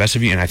to draw the best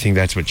of you, and I think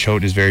that's what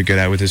Choate is very good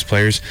at with his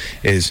players,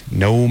 is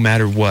no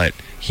matter what,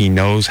 he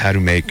knows how to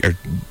make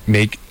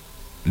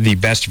the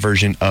best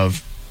version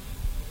of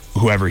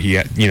whoever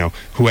he's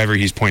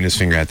pointing his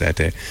finger at that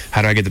day.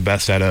 How do I get the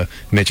best out of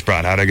Mitch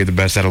Brott? How do I get the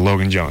best out of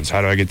Logan Jones?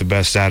 How do I get the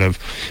best out of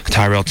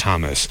Tyrell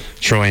Thomas,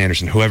 Troy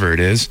Anderson, whoever it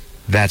is?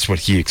 That's what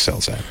he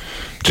excels at.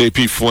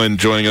 JP Flynn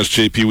joining us.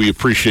 JP, we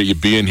appreciate you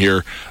being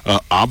here.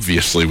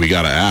 Obviously, we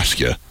got to ask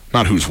you,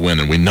 not who's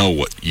winning. We know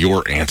what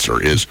your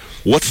answer is.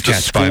 What's the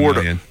score?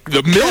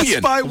 The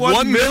million. By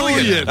 1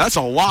 million. That's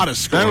a lot of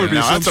scoring. That would be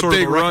That's a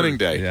big running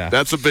day. Yeah.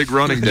 That's a big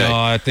running day. No,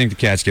 I think the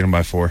Cats get them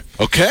by 4.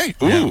 Okay.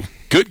 Ooh,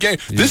 good game.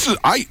 Yeah. This is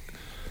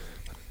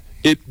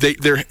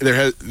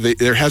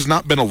there has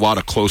not been a lot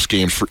of close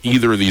games for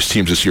either of these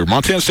teams this year.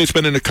 Montana State's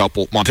been in a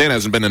couple. Montana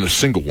hasn't been in a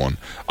single one.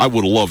 I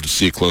would love to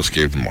see a close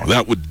game tomorrow.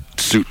 That would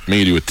suit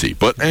me to a T.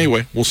 But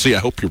anyway, we'll see. I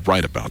hope you're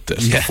right about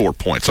this. The 4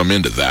 points. I'm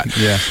into that.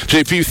 Yeah.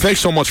 JP,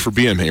 thanks so much for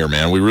being here,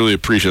 man. We really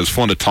appreciate it. It's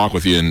fun to talk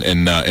with you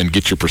and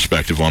get your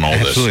perspective on all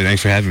this. Absolutely.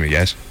 Thanks for having me,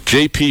 guys.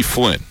 JP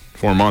Flynn,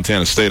 former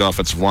Montana State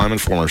offensive lineman,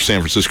 former San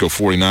Francisco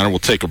 49er. We'll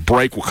take a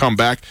break. We'll come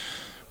back.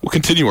 We'll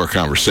continue our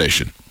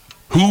conversation.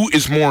 Who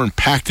is more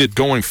impacted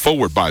going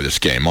forward by this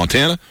game,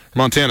 Montana or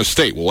Montana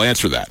State? We'll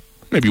answer that.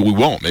 Maybe we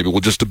won't. Maybe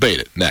we'll just debate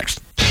it next.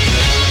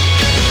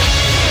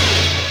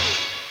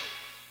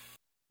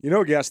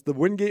 Guest, the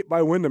Wingate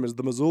by Wyndham is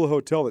the Missoula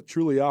hotel that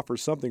truly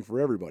offers something for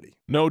everybody.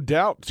 No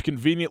doubt. It's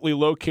conveniently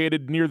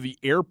located near the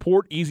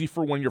airport, easy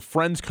for when your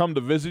friends come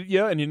to visit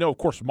you, and of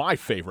course, my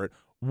favorite,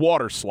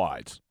 water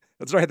slides.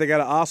 That's right. They got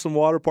an awesome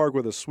water park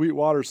with a sweet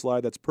water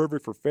slide that's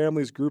perfect for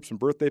families, groups, and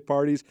birthday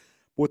parties.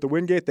 But with the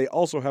Wingate, they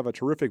also have a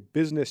terrific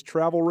business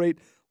travel rate,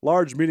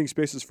 large meeting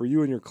spaces for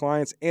you and your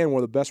clients, and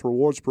one of the best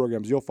rewards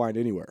programs you'll find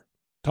anywhere.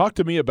 Talk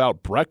to me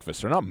about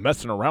breakfast. They're not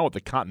messing around with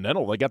the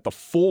Continental. They got the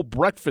full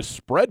breakfast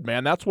spread,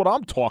 man. That's what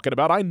I'm talking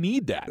about. I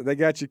need that. They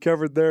got you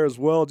covered there as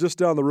well. Just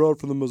down the road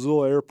from the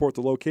Missoula Airport,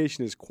 the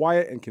location is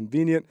quiet and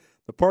convenient.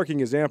 The parking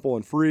is ample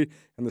and free,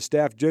 and the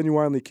staff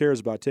genuinely cares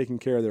about taking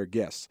care of their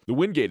guests. The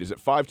Wingate is at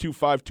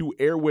 5252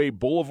 Airway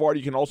Boulevard.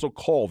 You can also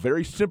call.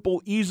 Very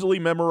simple, easily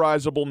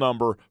memorizable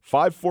number,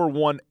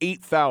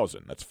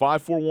 541-8000. That's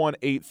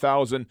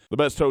 541-8000. The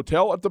best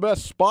hotel at the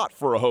best spot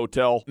for a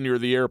hotel near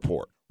the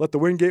airport. Let the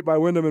Wingate by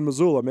Wyndham in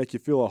Missoula make you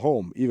feel at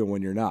home, even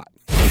when you're not.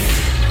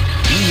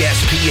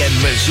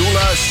 ESPN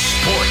Missoula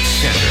Sports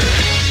Center.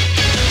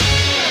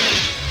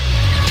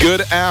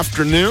 Good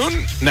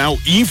afternoon, now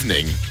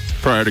evening.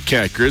 Prior to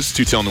Cat Grizz,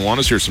 Tutel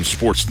Nuanez, here's some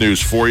sports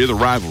news for you. The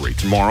rivalry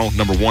tomorrow,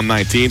 number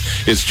 119,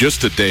 is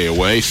just a day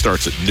away.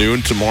 Starts at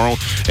noon tomorrow.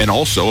 And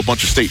also a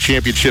bunch of state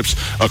championships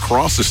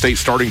across the state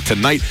starting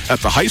tonight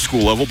at the high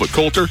school level. But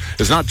Coulter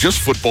is not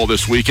just football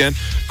this weekend.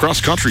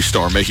 Cross-country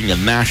star making a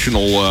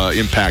national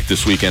impact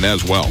this weekend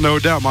as well. No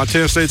doubt.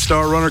 Montana State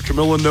star runner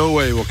Camilla Noe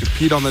will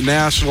compete on the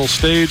national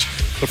stage.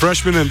 The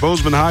freshman and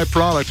Bozeman High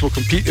product will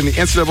compete in the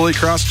NCAA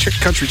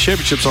Cross-Country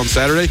Championships on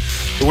Saturday.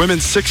 The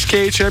women's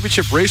 6K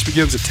championship race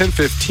begins at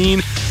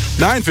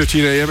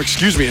 9:15 a.m.,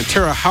 in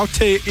Terre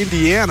Haute,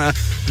 Indiana.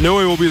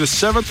 Noe will be the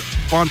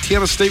 7th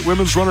Montana State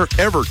women's runner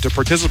ever to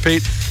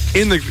participate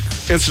in the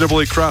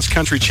NCAA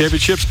Cross-Country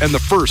Championships and the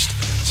first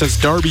since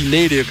Darby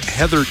native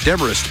Heather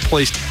Demarest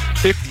placed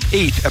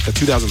 58 at the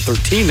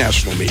 2013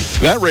 national meet.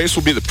 That race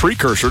will be the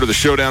precursor to the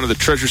showdown of the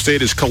Treasure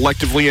State is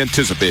collectively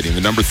anticipating.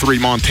 The number 3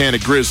 Montana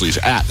Grizzlies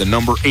at the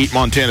number 8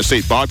 Montana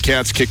State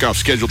Bobcats. Kickoff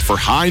scheduled for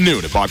high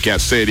noon at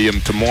Bobcat Stadium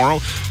tomorrow.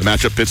 The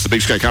matchup pits the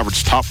Big Sky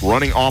Conference top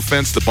running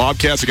offense, the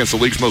Bobcats, against the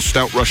league's most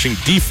stout rushing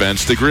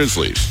defense, the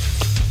Grizzlies.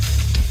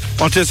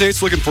 Montana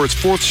State's looking for its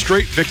 4th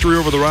straight victory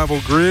over the rival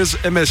Grizz.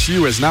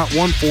 MSU has not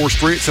won 4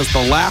 straight since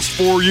the last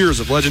 4 years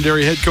of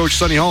legendary head coach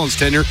Sonny Holland's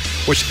tenure,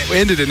 which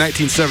ended in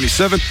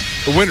 1977.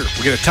 The winner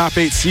will get a top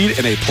 8 seed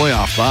and a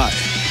playoff bye.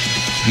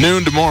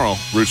 Noon tomorrow,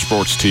 Root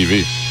Sports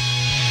TV.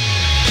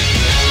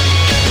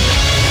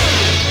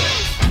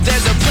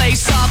 There's a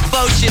place off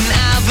Ocean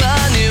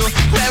Avenue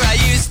where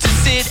I used to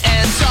sit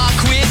and talk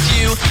with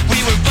you. We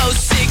were both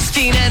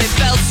 16 and it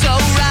felt so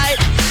right.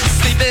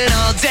 Sleeping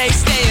all day,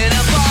 staying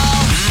up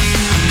all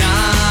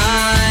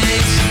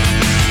night.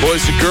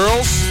 Boys and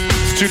girls,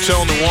 it's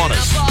Tutel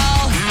Nuanez.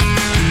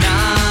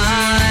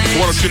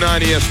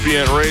 1029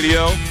 ESPN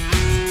Radio.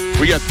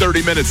 We got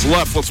 30 minutes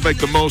left. Let's make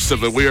the most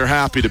of it. We are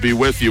happy to be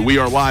with you. We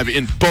are live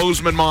in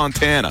Bozeman,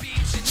 Montana,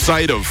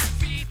 site of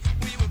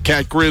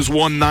Cat Grizz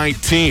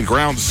 119,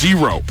 ground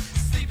zero.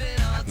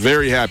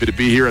 Very happy to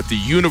be here at the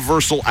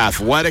Universal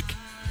Athletic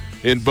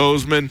in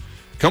Bozeman.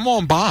 Come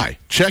on by.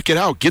 Check it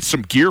out. Get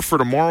some gear for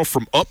tomorrow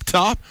from up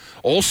top.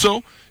 Also,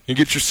 you can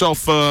get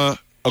yourself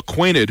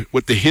acquainted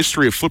with the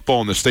history of football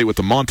in the state with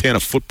the Montana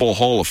Football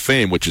Hall of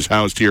Fame, which is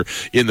housed here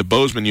in the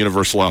Bozeman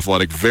Universal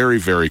Athletic. Very,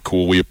 very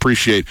cool. We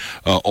appreciate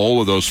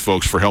all of those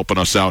folks for helping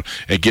us out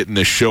and getting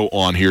this show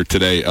on here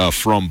today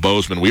from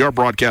Bozeman. We are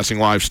broadcasting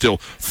live still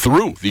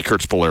through the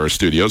Kurtz Polaris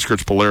studios.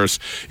 Kurtz Polaris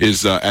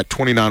is at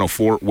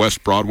 2904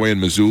 West Broadway in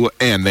Missoula,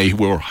 and they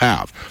will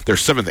have their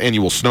 7th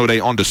annual snow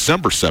day on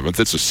December 7th.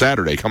 It's a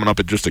Saturday coming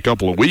up in just a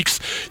couple of weeks.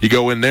 You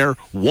go in there,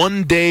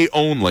 one day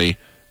only,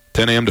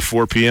 10 a.m. to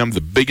 4 p.m.,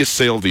 the biggest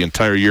sale of the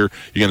entire year.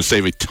 You're going to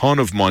save a ton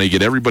of money,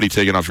 get everybody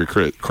taken off your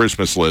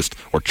Christmas list,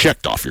 or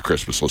checked off your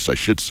Christmas list, I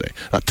should say,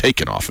 not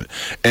taken off it,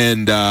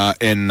 and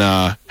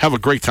have a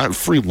great time.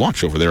 Free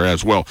lunch over there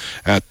as well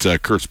at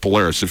Kurtz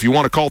Polaris. If you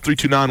want to call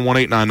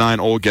 329-1899,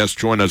 all guests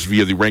join us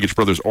via the Rangich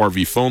Brothers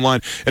RV phone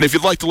line. And if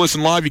you'd like to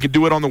listen live, you can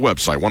do it on the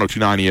website,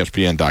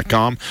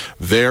 1029ESPN.com.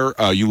 There,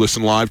 you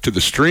listen live to the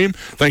stream.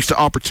 Thanks to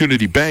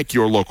Opportunity Bank,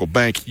 your local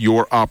bank,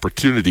 your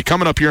opportunity.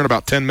 Coming up here in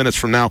about 10 minutes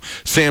from now,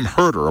 Sam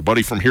Herder, a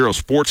buddy from Hero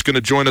Sports, going to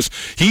join us.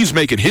 He's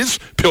making his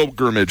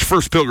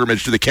first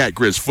pilgrimage to the Cat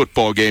Grizz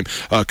football game,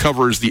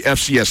 covers the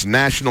FCS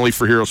nationally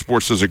for Hero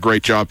Sports, does a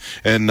great job,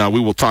 and we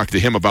will talk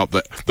to him about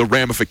the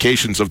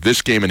ramifications of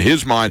this game in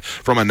his mind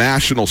from a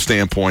national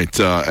standpoint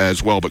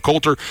as well. But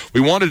Coulter,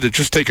 we wanted to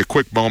just take a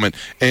quick moment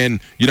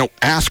and,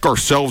 ask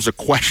ourselves a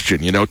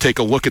question, take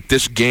a look at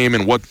this game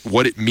and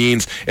what it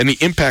means and the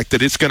impact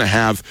that it's going to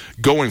have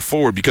going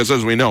forward, because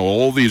as we know,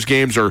 all these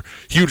games are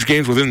huge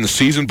games within the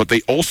season, but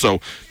they also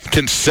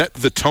can set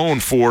the tone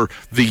for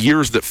the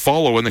years that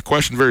follow. And the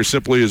question very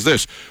simply is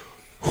this: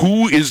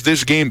 who is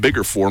this game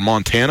bigger for,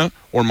 Montana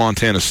or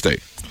Montana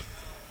State?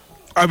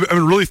 I've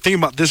been really thinking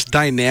about this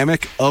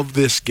dynamic of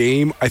this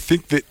game. I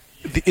think that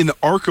in the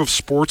arc of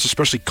sports,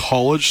 especially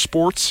college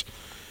sports,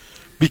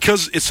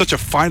 because it's such a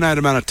finite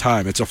amount of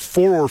time, it's a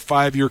 4 or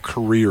 5 year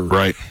career.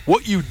 Right.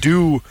 What you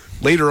do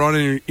later on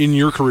in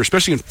your career,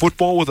 especially in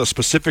football with a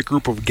specific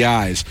group of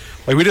guys,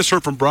 like we just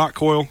heard from Brock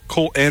Coyle,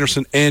 Colt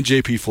Anderson, and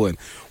J.P. Flynn.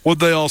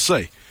 What'd they all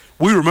say?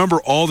 we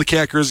remember all the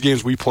Cat Grizz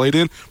games we played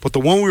in, but the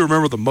one we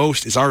remember the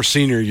most is our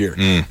senior year.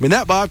 I mean,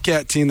 that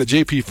Bobcat team that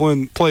J.P.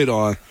 Flynn played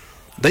on,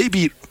 they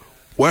beat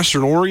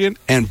Western Oregon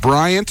and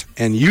Bryant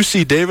and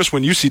UC Davis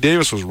when UC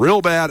Davis was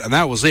real bad, and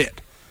that was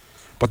it.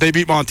 But they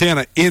beat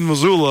Montana in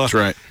Missoula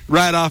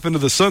right off into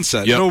the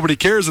sunset. Yep. Nobody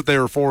cares that they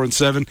were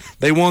 4-7.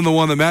 They won the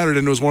one that mattered,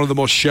 and it was one of the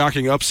most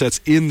shocking upsets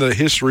in the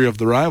history of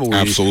the rivalry.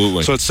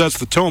 Absolutely. So it sets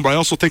the tone. But I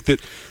also think that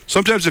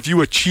sometimes if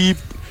you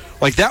achieve,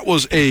 like that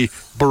was a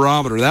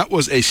barometer, that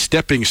was a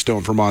stepping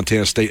stone for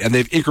Montana State, and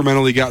they've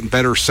incrementally gotten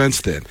better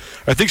since then.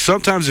 I think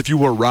sometimes if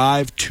you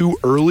arrive too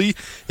early,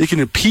 it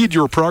can impede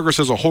your progress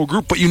as a whole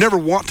group, but you never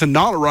want to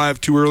not arrive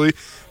too early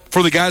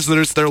for the guys that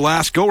it's their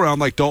last go-around,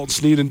 like Dalton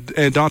Sneed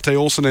and Dante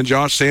Olson and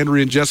Josh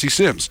Sandry and Jesse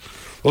Sims.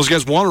 Those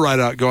guys want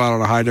to go out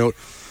on a high note.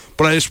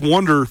 But I just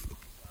wonder,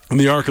 in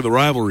the arc of the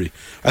rivalry,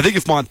 I think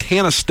if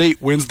Montana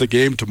State wins the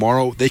game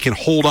tomorrow, they can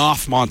hold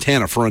off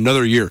Montana for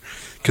another year.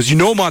 Because you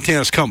know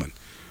Montana's coming.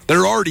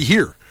 They're already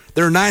here.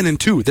 They're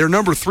 9-2. They're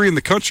number 3 in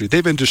the country.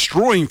 They've been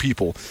destroying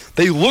people.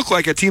 They look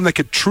like a team that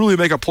could truly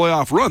make a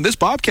playoff run. This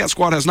Bobcat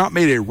squad has not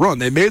made a run.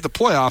 They made the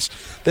playoffs.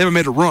 They haven't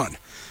made a run.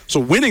 So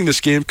winning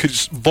this game could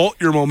vault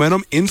your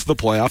momentum into the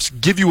playoffs,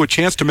 give you a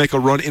chance to make a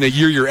run in a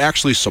year you're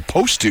actually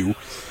supposed to.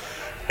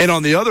 And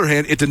on the other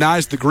hand, it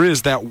denies the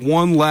Grizz that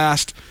one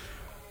last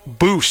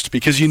boost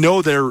because you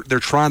know they're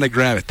trying to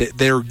grab it.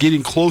 They're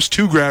getting close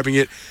to grabbing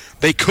it.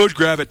 They could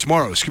grab it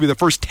tomorrow. This could be the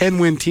first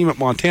 10-win team at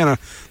Montana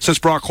since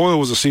Brock Hoyle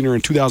was a senior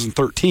in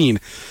 2013.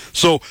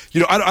 So,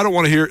 I don't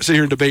want to sit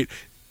here and debate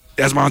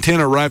as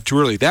Montana arrived too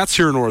early. That's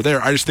here nor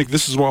there. I just think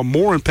this is a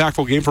more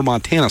impactful game for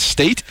Montana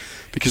State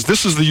because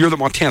this is the year that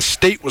Montana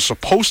State was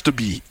supposed to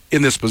be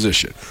in this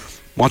position.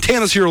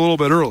 Montana's here a little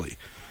bit early.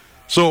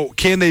 So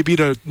can they beat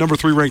a number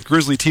 3 ranked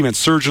Grizzly team and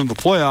surge into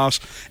the playoffs?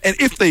 And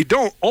if they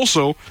don't,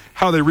 also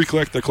how they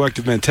recollect their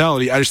collective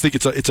mentality. I just think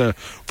it's a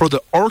for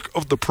the arc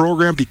of the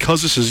program,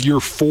 because this is year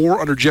 4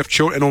 under Jeff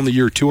Choate and only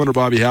year 2 under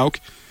Bobby Hauck,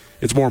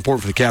 it's more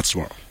important for the Cats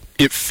tomorrow.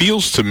 It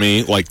feels to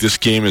me like this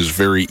game is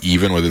very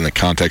even within the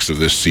context of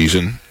this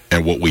season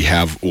and what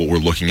we're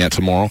looking at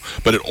tomorrow.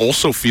 But it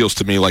also feels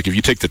to me like if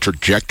you take the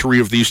trajectory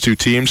of these two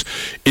teams,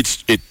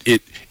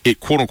 it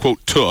quote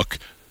unquote took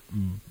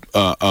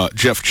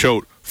Jeff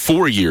Choate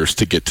 4 years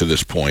to get to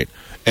this point,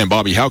 and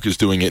Bobby Hauck is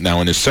doing it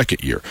now in his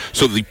second year.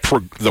 So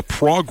the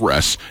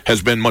progress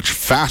has been much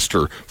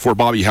faster for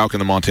Bobby Hauck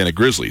and the Montana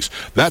Grizzlies.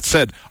 That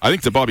said, I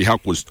think that Bobby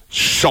Hauck was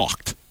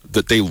shocked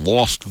that they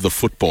lost the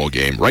football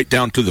game right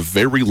down to the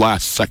very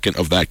last second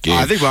of that game.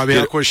 I think Bobby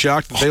Hauck was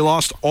shocked that they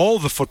lost all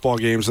the football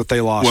games that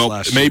they lost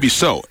last year.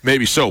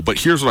 Maybe so. But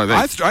here's what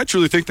I think. I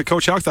truly think that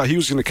Coach Hauck thought he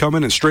was going to come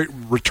in and straight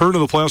return to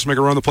the playoffs, make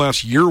a run to the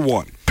playoffs year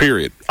 1.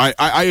 Period.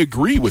 I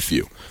agree with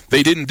you.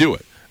 They didn't do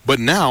it. But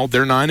now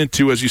they're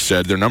 9-2, as you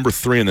said. They're number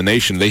 3 in the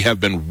nation. They have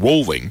been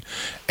rolling,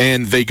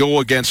 and they go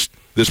against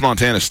this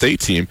Montana State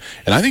team.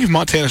 And I think if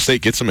Montana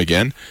State gets them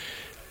again,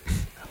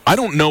 I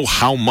don't know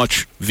how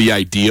much the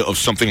idea of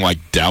something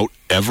like doubt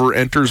ever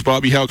enters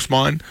Bobby Hauck's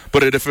mind,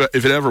 but if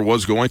it ever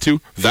was going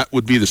to, that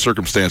would be the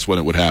circumstance when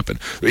it would happen.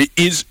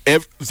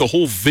 The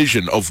whole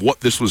vision of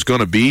what this was going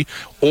to be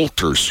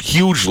alters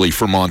hugely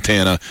for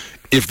Montana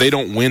if they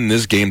don't win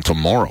this game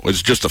tomorrow.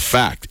 It's just a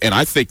fact. And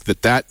I think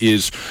that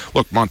is,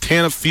 look,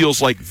 Montana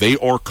feels like they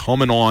are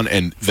coming on,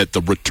 and that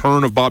the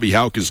return of Bobby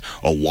Hauck is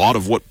a lot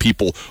of what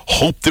people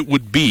hoped it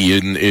would be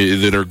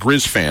that are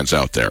Grizz fans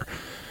out there.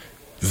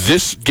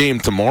 This game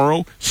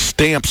tomorrow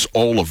stamps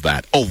all of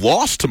that. A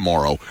loss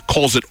tomorrow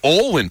calls it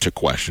all into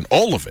question,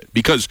 all of it.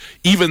 Because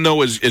even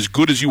though as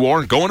good as you are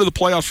and going to the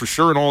playoffs for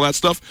sure and all that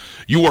stuff,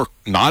 you are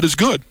not as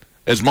good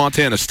as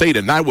Montana State.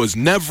 And that was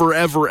never,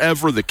 ever,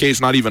 ever the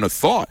case, not even a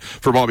thought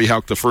for Bobby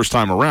Hauck the first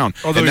time around.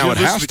 Although and now it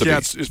has to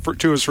be.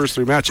 To his first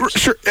 3 matches.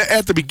 Sure,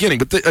 at the beginning.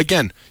 But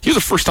again, he was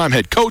a first-time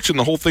head coach and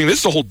the whole thing. This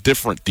is a whole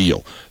different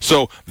deal.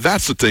 So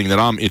that's the thing that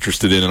I'm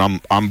interested in,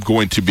 and I'm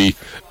going to be...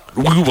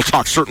 We will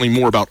talk certainly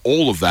more about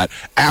all of that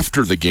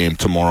after the game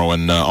tomorrow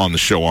and on the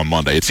show on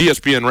Monday. It's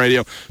ESPN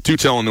Radio,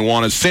 Tutel and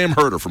Nuanez. Sam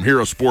Herder from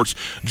Hero Sports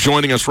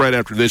joining us right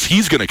after this.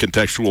 He's going to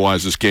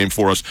contextualize this game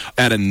for us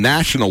at a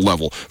national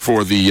level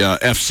for the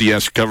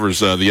FCS,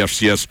 covers the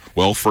FCS,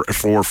 well, for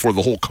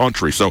the whole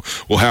country. So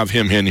we'll have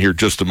him in here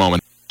just a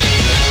moment.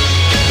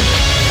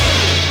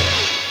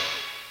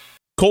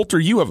 Coulter,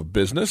 you have a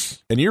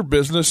business, and your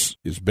business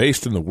is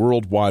based in the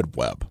World Wide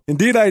Web.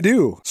 Indeed I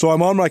do. So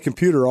I'm on my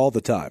computer all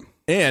the time.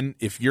 And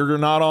if you're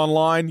not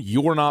online,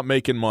 you're not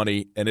making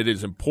money, and it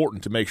is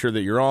important to make sure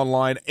that you're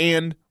online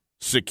and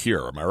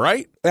secure. Am I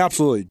right?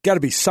 Absolutely. Got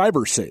to be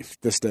cyber safe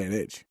this day and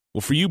age.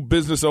 Well, for you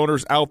business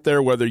owners out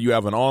there, whether you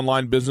have an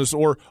online business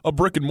or a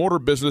brick-and-mortar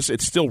business,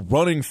 it's still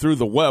running through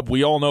the web.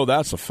 We all know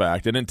that's a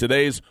fact. And in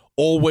today's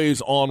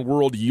always-on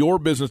world, your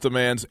business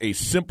demands a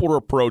simpler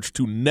approach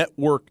to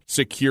network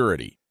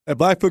security. At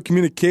Blackfoot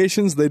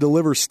Communications, they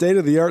deliver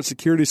state-of-the-art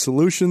security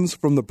solutions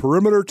from the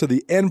perimeter to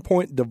the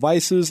endpoint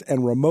devices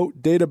and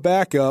remote data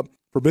backup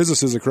for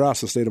businesses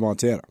across the state of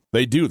Montana.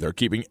 They do. They're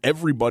keeping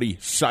everybody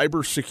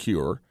cyber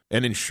secure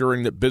and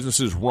ensuring that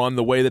businesses run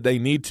the way that they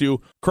need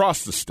to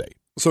across the state.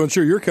 So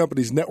ensure your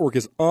company's network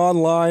is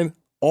online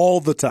all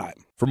the time.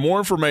 For more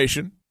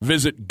information,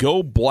 visit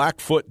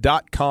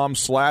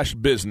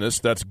goblackfoot.com/business.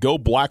 That's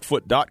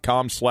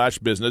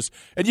goblackfoot.com/business.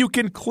 And you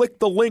can click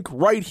the link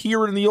right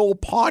here in the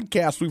old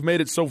podcast. We've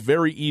made it so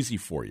very easy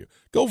for you.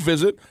 Go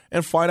visit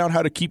and find out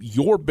how to keep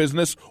your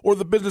business or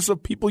the business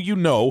of people you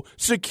know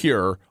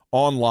secure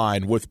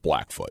online with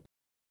Blackfoot.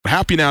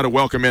 Happy now to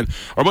welcome in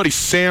our buddy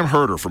Sam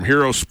Herder from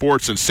Hero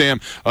Sports, and Sam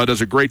does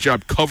a great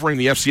job covering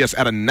the FCS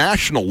at a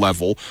national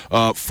level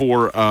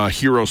for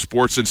Hero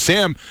Sports. And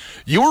Sam,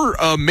 your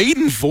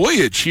maiden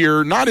voyage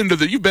here,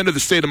 you've been to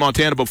the state of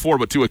Montana before,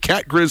 but to a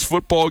Cat Grizz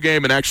football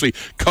game and actually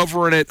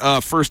covering it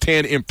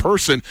firsthand in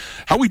person.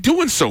 How we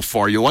doing so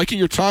far? You liking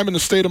your time in the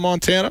state of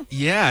Montana?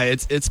 Yeah,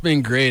 it's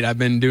been great. I've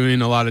been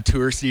doing a lot of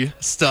touristy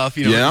stuff,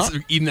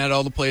 eating at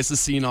all the places,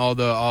 seeing all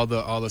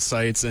the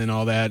sites and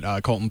all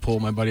that. Colton Poole,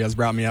 my buddy, has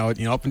brought me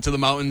out, up into the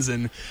mountains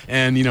and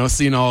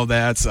seeing all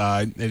that.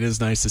 It is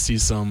nice to see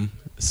some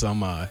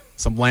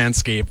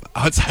landscape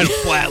outside of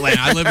flat land.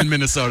 I live in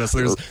Minnesota,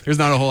 so there's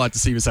not a whole lot to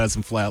see besides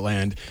some flat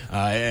land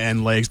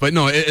and lakes. But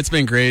no, it's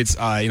been great.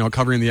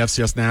 Covering the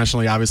FCS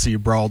nationally, obviously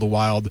Brawl the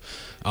Wild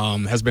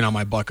has been on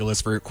my bucket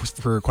list for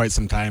quite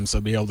some time. So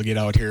be able to get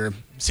out here,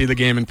 see the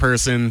game in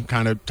person,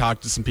 kind of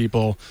talk to some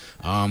people.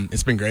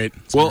 It's been great.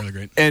 It's been really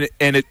great.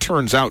 And it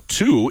turns out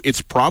too,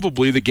 it's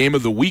probably the game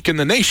of the week in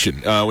the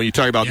nation when you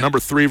talk about number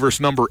 3 versus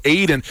number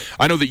 8. And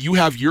I know that you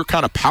have your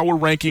kind of power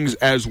rankings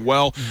as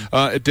well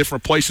at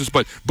different places,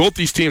 but both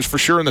these teams for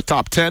sure in the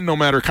top 10, no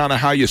matter kind of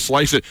how you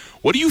slice it.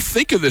 What do you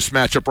think of this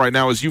matchup right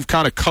now as you've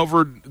kind of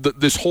covered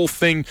this whole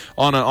thing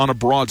on a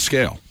broad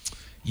scale?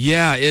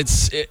 Yeah,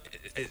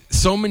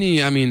 so many,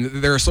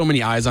 there are so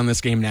many eyes on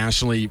this game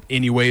nationally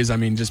anyways,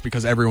 just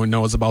because everyone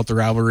knows about the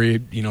rivalry.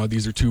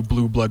 These are two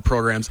blue blood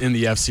programs in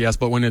the FCS,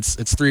 but when it's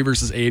 3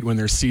 versus 8, when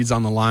there's seeds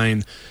on the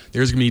line,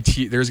 there's going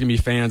to be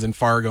fans in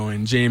Fargo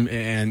and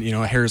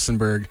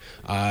Harrisonburg,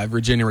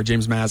 Virginia, where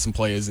James Madison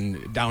plays,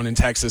 and down in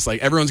Texas.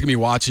 Like, everyone's going to be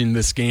watching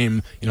this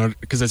game,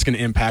 because it's going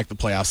to impact the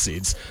playoff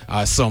seeds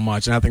so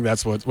much. And I think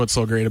that's what's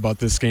so great about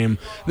this game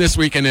this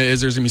weekend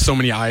is there's going to be so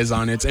many eyes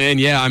on it.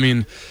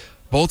 And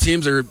both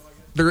teams they're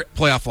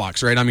playoff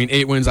locks, right?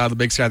 8 wins out of the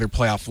Big Sky, they're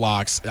playoff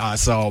locks.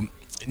 So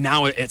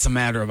now it's a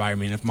matter of,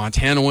 if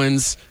Montana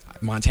wins,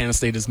 Montana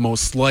State is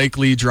most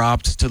likely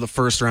dropped to the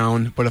first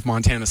round. But if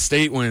Montana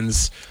State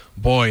wins,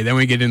 boy, then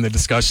we get in the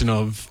discussion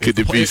of... Could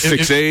it be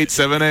 6-8,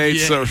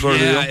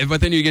 7-8? Yeah,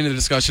 but then you get into the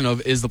discussion of,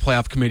 is the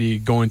playoff committee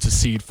going to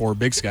seed 4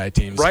 Big Sky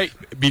teams? Right.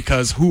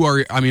 Because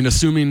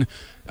assuming...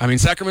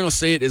 Sacramento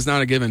State is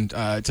not a given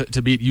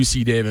to beat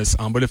UC Davis,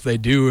 but if they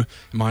do,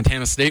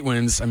 Montana State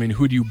wins.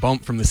 Who do you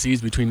bump from the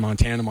seeds between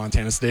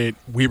Montana State,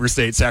 Weber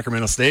State,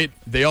 Sacramento State?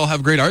 They all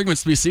have great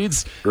arguments to be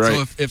seeds.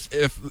 Right. So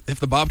if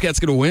the Bobcats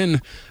get a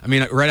win,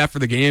 right after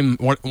the game,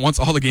 once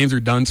all the games are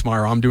done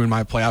tomorrow, I'm doing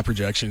my playoff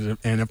projections,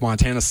 and if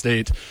Montana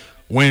State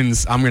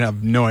wins, I'm going to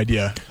have no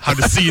idea how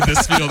to seed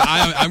this field.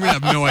 I'm going to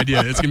have no idea.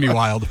 It's going to be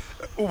wild.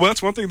 Well,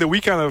 that's one thing that we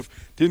kind of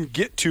didn't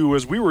get to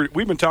is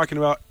we've been talking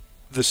about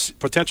the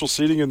potential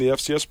seeding in the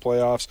FCS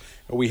playoffs.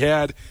 We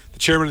had the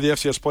chairman of the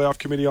FCS playoff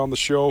committee on the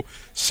show.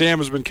 Sam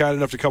has been kind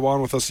enough to come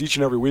on with us each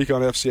and every week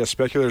on FCS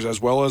Speculators as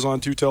well as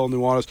on Tutel and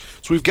Nuanez.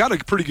 So we've got a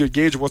pretty good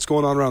gauge of what's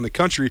going on around the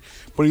country.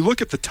 When you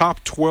look at the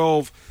top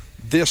 12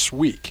 this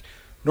week,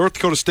 North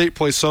Dakota State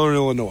plays Southern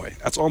Illinois.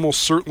 That's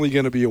almost certainly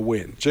going to be a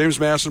win. James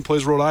Madison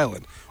plays Rhode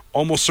Island.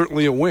 Almost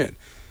certainly a win.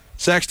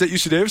 Sac State,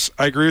 UC Davis,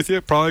 I agree with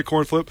you. Probably a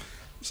coin flip.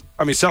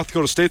 South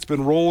Dakota State's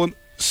been rolling.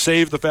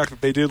 Save the fact that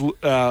they did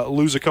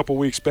lose a couple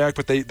weeks back,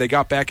 but they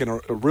got back in a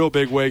real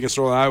big way against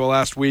Northern Iowa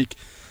last week.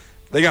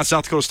 They got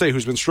South Dakota State,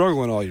 who's been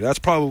struggling all year. That's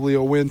probably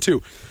a win,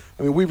 too.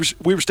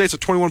 Weber State's a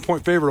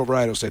 21-point favorite over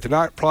Idaho State. They're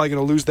not probably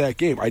going to lose that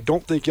game. I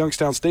don't think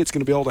Youngstown State's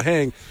going to be able to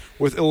hang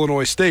with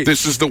Illinois State.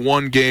 This is the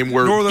one game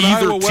where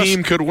either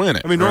team could win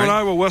it. Northern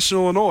Iowa, Western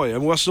Illinois.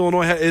 And Western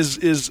Illinois has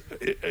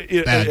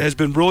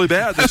been really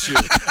bad this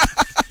year.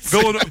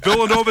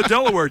 Villanova,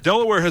 Delaware.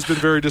 Delaware has been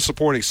very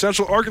disappointing.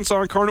 Central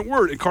Arkansas, Incarnate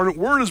Word. Incarnate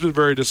Word has been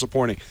very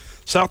disappointing.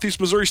 Southeast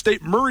Missouri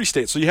State, Murray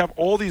State. So you have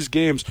all these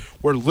games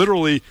where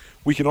literally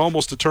we can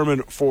almost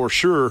determine for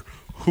sure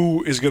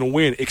who is going to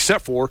win,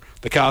 except for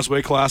the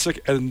Causeway Classic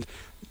and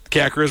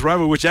Cat Grizz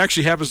rivalry, which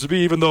actually happens to be,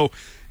 even though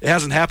it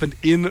hasn't happened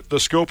in the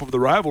scope of the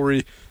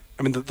rivalry,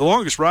 the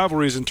longest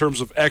rivalries in terms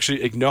of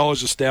actually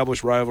acknowledged,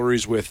 established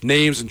rivalries with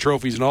names and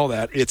trophies and all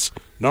that, it's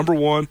number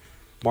 1,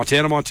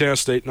 Montana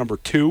State, number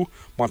 2,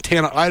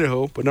 Montana,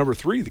 Idaho, but number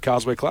 3, the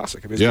Causeway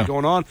Classic. It's been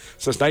going on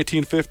since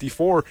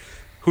 1954.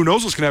 Who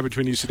knows what's going to happen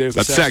between UC Davis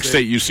and Sac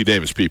State, UC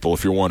Davis, people,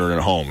 if you're wondering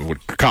at home,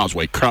 what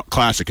Causeway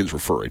Classic is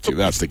referring to.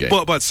 That's the game.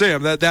 But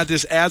Sam, that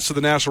just adds to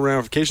the national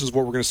ramifications of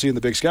what we're going to see in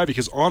the Big Sky,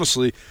 because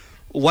honestly,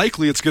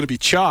 likely it's going to be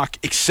chalk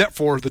except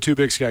for the 2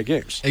 Big Sky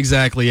games.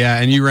 Exactly, yeah.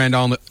 And you ran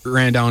down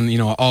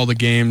all the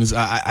games.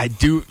 I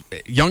do.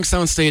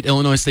 Youngstown State,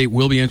 Illinois State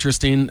will be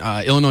interesting.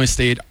 Illinois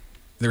State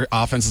their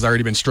offense has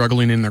already been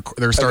struggling, and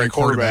their starting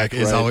quarterback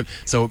is right. out.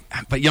 So,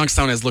 but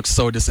Youngstown has looked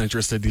so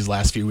disinterested these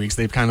last few weeks.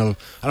 They've kind of,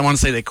 I don't want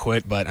to say they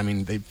quit, but I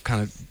mean, they've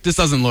kind of, this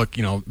doesn't look,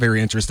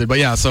 very interested. But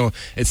yeah, so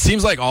it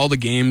seems like all the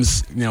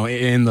games,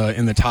 in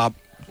the top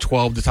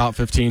 12 to top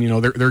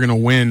 15, they're going to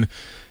win.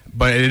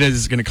 But it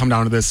is going to come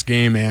down to this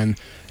game, and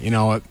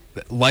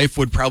life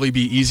would probably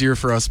be easier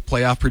for us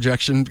playoff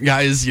projection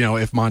guys,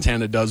 if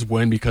Montana does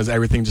win, because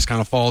everything just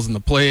kind of falls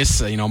into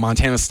place.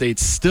 Montana State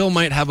still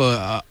might have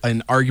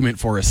an argument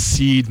for a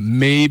seed,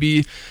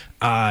 maybe.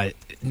 I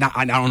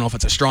don't know if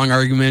it's a strong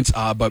argument,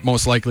 but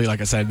most likely, like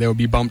I said, they would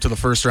be bumped to the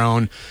first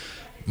round.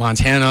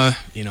 Montana,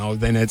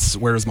 then it's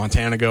where does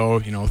Montana go?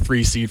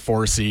 3 seed,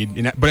 4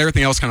 seed, but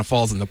everything else kind of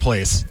falls into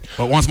place.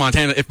 But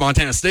if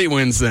Montana State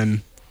wins,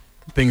 then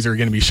things are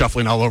going to be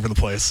shuffling all over the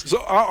place.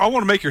 So I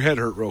want to make your head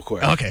hurt real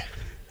quick. Okay.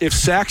 If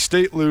Sac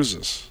State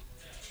loses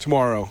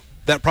tomorrow,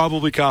 that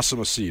probably costs them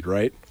a seed,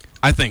 right?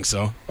 I think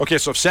so. Okay,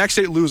 so if Sac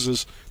State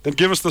loses, then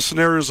give us the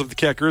scenarios of the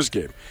Cat Grizz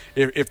game.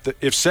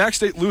 If Sac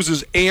State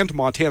loses and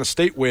Montana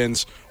State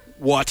wins,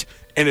 what?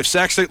 And if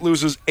Sac State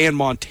loses and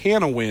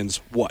Montana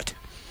wins, what?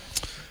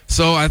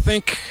 So I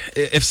think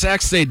if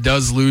Sac State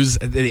does lose,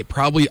 they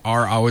probably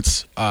are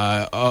out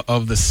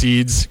of the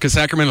seeds, because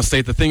Sacramento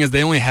State, the thing is,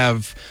 they only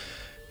have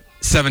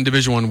 7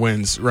 Division I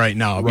wins right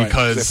now,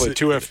 because they play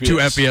 2 FBS. 2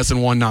 FBS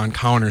and 1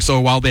 non-counter. So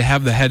while they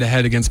have the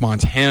head-to-head against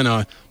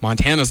Montana's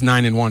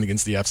 9-1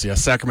 against the FCS.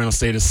 Sacramento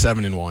State is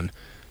 7-1.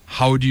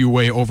 How do you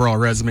weigh overall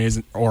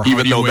resumes, or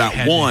even though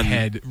that one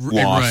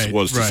loss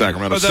was to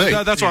Sacramento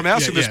State? That's why I'm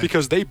asking this,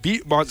 because they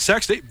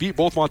Sac State beat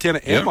both Montana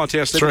and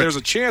Montana State. Right. There's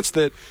a chance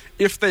that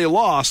if they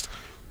lost,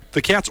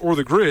 the Cats or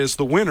the Grizz,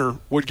 the winner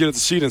would get the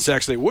seed and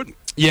Sac State wouldn't.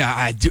 Yeah,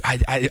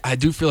 I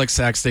do feel like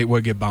Sac State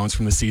would get bounced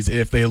from the seeds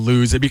if they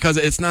lose it, because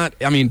it's not,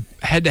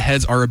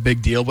 head-to-heads are a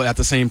big deal, but at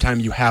the same time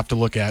you have to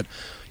look at,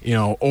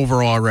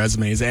 overall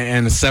resumes,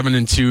 and a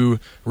 7-2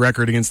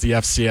 record against the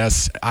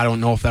FCS. I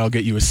don't know if that'll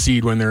get you a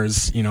seed when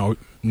there's,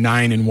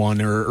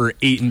 9-1 or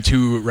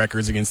 8-2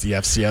 records against the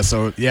FCS.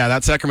 So yeah,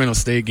 that Sacramento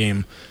State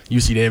game,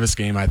 UC Davis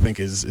game, I think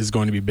is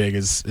going to be big.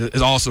 Is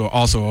also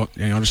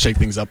to shake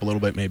things up a little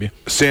bit maybe.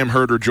 Sam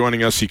Herder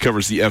joining us. He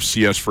covers the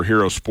FCS for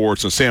Hero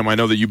Sports. And Sam, I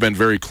know that you've been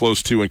very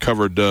close to and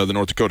covered the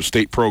North Dakota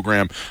State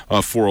program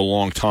for a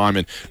long time,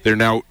 and they're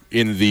now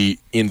in the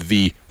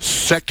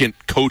second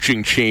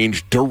coaching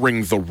change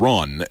during the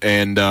run,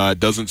 and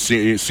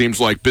it seems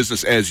like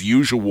business as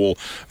usual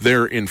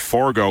there in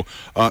Fargo.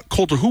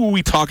 Colter, who were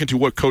we talking to?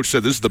 What coach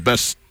said this is the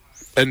best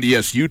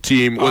NDSU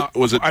team?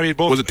 Was it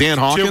Dan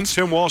Hawkins?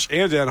 Tim Walsh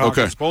and Dan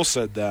Hawkins both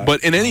said that.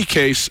 But in any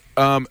case,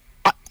 coaches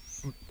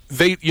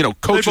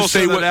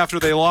say what after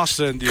they lost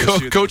to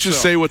NDSU. Coaches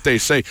say what they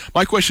say.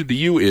 My question to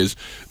you is,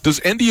 does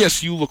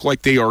NDSU look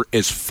like they are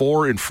as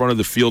far in front of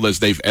the field as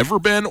they've ever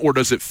been, or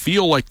does it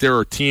feel like there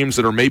are teams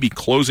that are maybe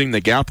closing the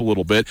gap a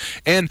little bit?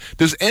 And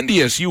does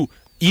NDSU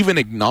even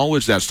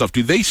acknowledge that stuff?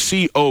 Do they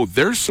see,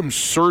 there's some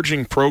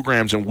surging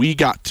programs and we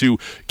got to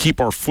keep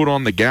our foot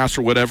on the gas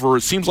or whatever?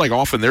 It seems like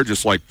often they're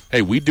just like,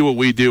 hey, we do what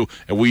we do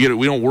and we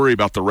don't worry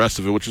about the rest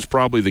of it, which is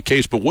probably the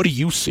case. But what do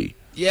you see?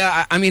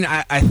 Yeah,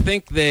 I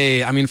think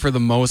for the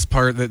most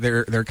part, that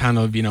they're kind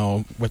of,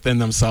 within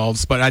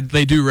themselves. But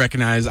they do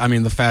recognize,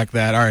 the fact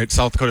that, all right,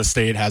 South Dakota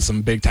State has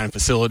some big-time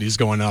facilities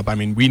going up.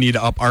 We need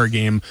to up our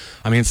game.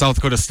 South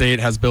Dakota State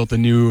has built a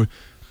new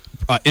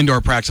indoor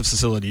practice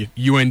facility.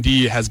 UND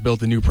has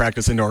built a new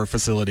practice indoor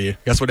facility.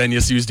 Guess what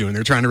NDSU is doing?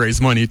 They're trying to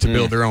raise money to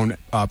build their own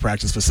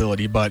practice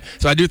facility. But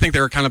so I do think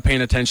they're kind of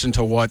paying attention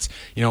to what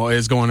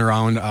is going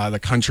around the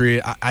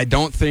country. I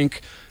don't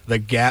think the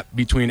gap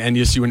between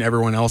NDSU and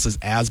everyone else is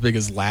as big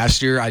as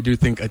last year. I do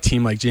think a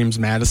team like James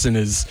Madison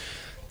is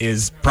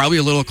probably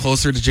a little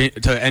closer to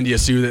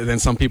NDSU than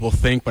some people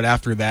think, but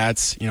after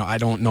that, I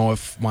don't know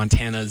if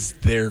Montana's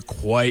there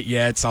quite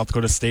yet. South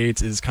Dakota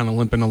State is kind of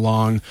limping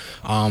along.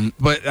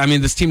 But,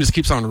 this team just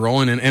keeps on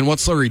rolling, and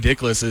what's so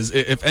ridiculous is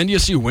if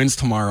NDSU wins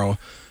tomorrow,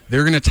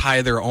 they're going to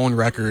tie their own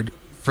record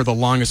for the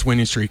longest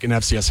winning streak in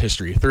FCS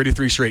history,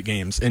 33 straight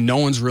games, and no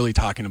one's really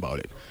talking about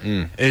it.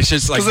 It's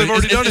just like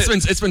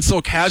it's been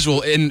so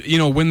casual, and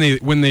when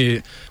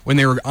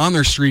they were on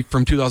their streak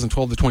from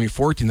 2012 to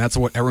 2014, that's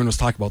what everyone was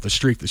talking about, the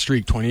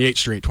streak, 28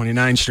 straight,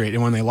 29 straight,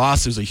 and when they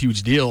lost, it was a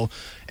huge deal.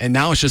 And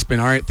now it's just been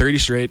all right, 30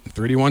 straight,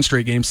 31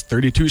 straight games,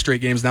 32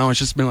 straight games. Now it's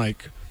just been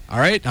like, all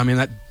right,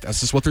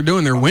 that's just what they're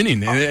doing. They're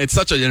winning, and it's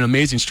such an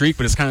amazing streak,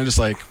 but it's kind of just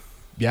like,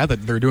 yeah,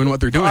 that they're doing what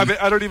they're doing.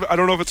 I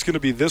don't know if it's going to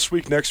be this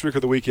week, next week, or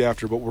the week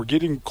after, but we're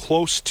getting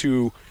close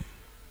to.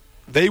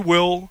 They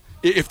will,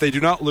 if they do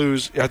not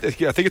lose. I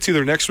think it's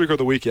either next week or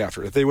the week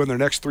after. If they win their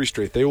next 3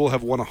 straight, they will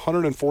have won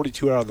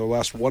 142 out of their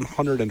last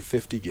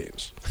 150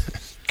 games.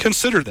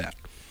 Consider that.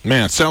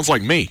 Man, it sounds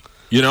like me.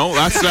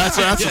 That's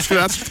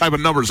the type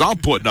of numbers I'm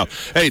putting up.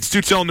 Hey, it's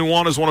Tutel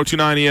Nuanez,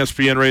 102.9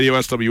 ESPN Radio,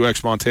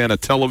 SWX Montana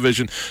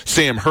Television.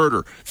 Sam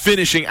Herder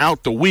finishing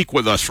out the week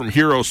with us from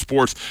Hero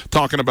Sports,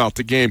 talking about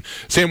the game.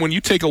 Sam, when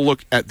you take a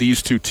look at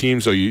these two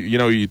teams, though,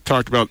 you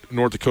talked about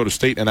North Dakota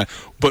State,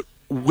 but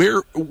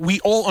where we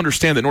all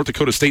understand that North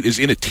Dakota State is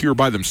in a tier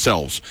by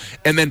themselves,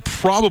 and then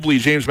probably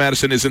James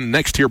Madison is in the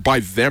next tier by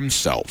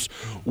themselves.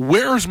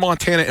 Where is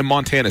Montana and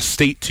Montana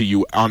State to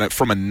you on it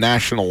from a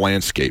national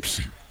landscape?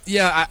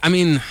 Yeah, I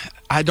mean,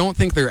 I don't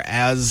think they're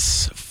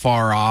as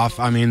far off.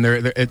 I mean,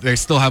 they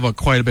still have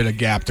quite a bit of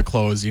gap to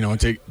close,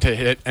 to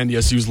hit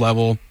NDSU's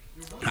level.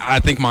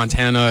 I think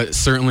Montana,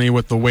 certainly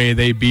with the way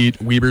they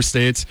beat Weber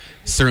State,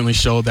 certainly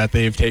showed that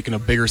they've taken a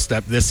bigger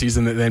step this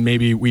season than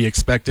maybe we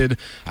expected.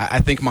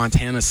 I think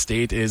Montana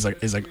State is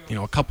a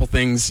couple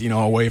things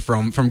away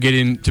from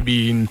getting to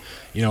being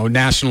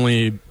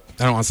nationally.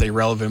 I don't want to say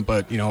relevant,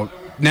 but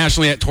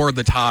nationally toward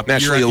the top,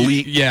 nationally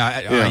elite.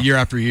 Year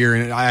after year.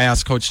 And I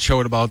asked Coach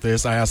Choate about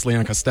this. I asked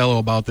Leon Costello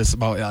about this.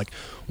 About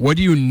what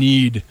do you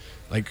need?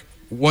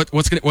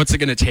 What's it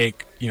gonna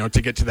take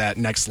to get to that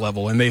next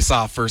level? And they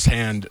saw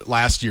firsthand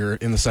last year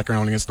in the second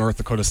round against North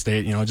Dakota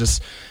State,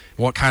 just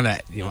what kind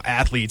of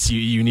athletes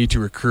you need to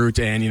recruit,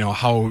 and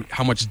how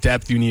much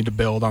depth you need to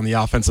build on the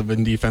offensive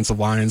and defensive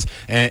lines,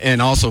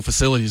 and also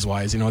facilities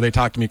wise. They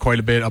talked to me quite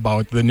a bit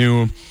about the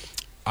new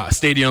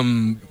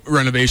stadium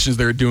renovations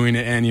they're doing,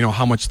 and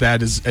how much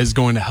that is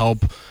going to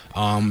help.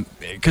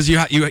 Because you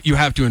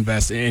have to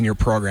invest in your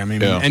program. I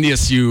mean,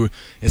 NDSU,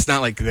 it's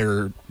not like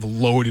they're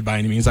loaded by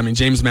any means. I mean,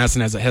 James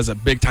Madison has a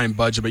big time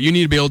budget, but you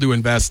need to be able to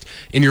invest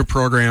in your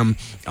program.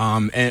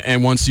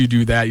 And once you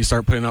do that, you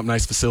start putting up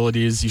nice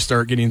facilities. You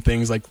start getting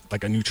things like a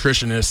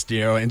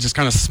nutritionist, and just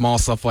kind of small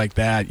stuff like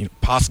that.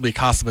 Possibly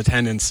cost of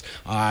attendance.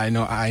 I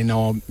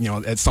know.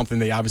 It's something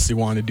they obviously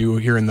want to do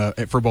here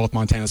for both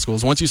Montana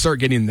schools. Once you start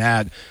getting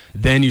that,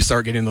 then you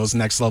start getting those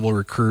next level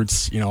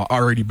recruits.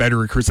 Already better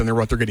recruits than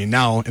what they're getting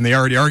now. And they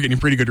already are getting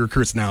pretty good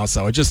recruits now.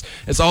 So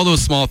it's all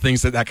those small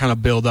things that kind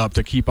of build up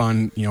to keep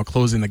on,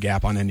 closing the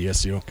gap on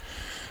NDSU.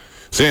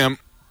 Sam,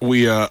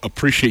 we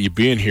appreciate you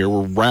being here.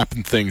 We're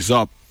wrapping things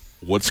up.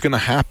 What's going to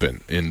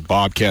happen in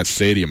Bobcat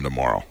Stadium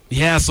tomorrow?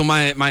 Yeah, so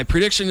my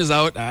prediction is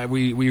out.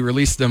 We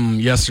released them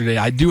yesterday.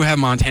 I do have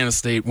Montana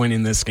State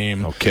winning this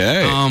game.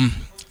 Okay.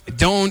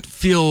 Don't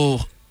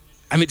feel...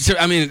 I mean,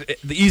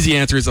 the easy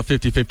answer is a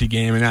 50-50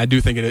 game, and I do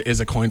think it is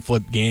a coin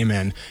flip game.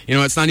 And,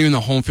 it's not even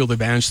the home field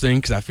advantage thing,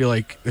 because I feel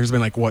like there's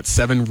been,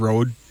 7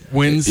 road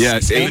wins? Yeah,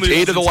 it's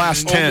eight of the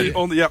last 10.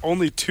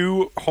 Only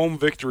 2 home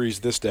victories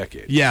this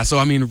decade. Yeah, so,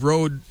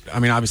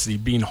 obviously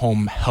being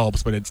home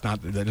helps, but it's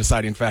not the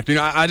deciding factor.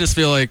 I just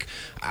feel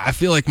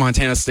like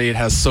Montana State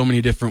has so many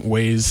different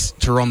ways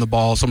to run the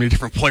ball, so many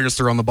different players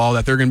to run the ball,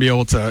 that they're going to be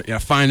able to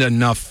find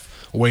enough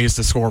ways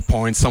to score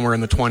points somewhere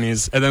in the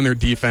 20s, and then their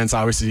defense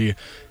obviously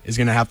is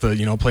going to have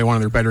to play one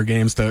of their better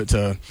games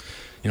to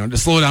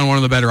slow down one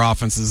of the better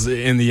offenses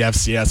in the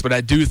FCS. But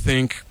I do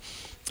think,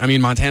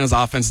 Montana's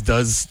offense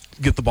does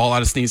get the ball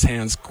out of Snead's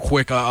hands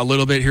quick a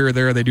little bit here or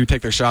there. They do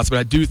take their shots, but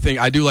I do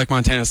like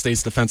Montana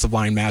State's defensive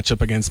line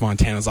matchup against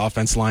Montana's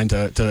offensive line.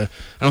 I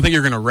don't think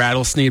you're going to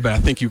rattle Snead, but I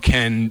think you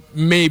can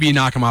maybe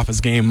knock him off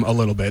his game a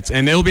little bit,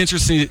 and it'll be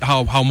interesting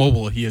how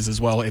mobile he is as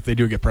well if they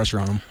do get pressure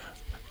on him.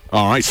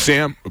 All right,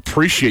 Sam,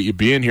 appreciate you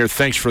being here.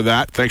 Thanks for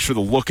that. Thanks for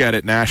the look at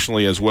it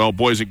nationally as well.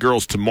 Boys and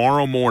girls,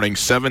 tomorrow morning,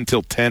 7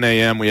 till 10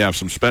 a.m., we have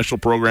some special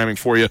programming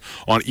for you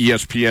on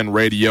ESPN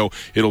Radio.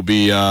 It'll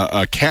be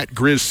a Cat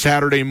Grizz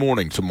Saturday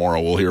morning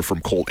tomorrow. We'll hear from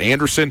Colt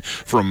Anderson,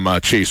 from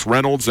Chase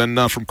Reynolds, and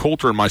from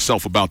Coulter and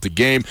myself about the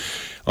game.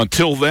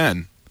 Until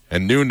then,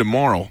 and noon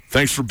tomorrow,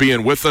 thanks for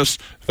being with us.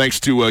 Thanks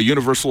to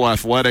Universal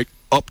Athletic,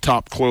 Up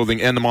Top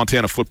Clothing, and the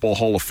Montana Football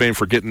Hall of Fame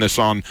for getting this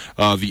on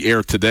the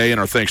air today. And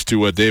our thanks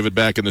to David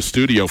back in the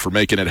studio for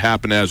making it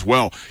happen as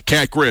well.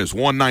 Cat Grizz,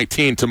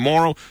 119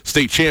 tomorrow.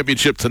 State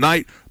championship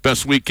tonight.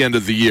 Best weekend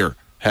of the year.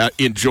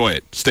 Enjoy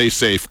it. Stay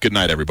safe. Good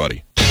night,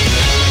 everybody.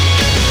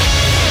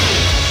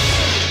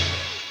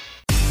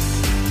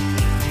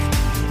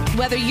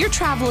 Whether you're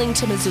traveling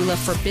to Missoula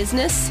for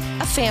business,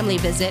 a family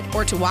visit,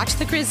 or to watch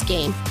the Grizz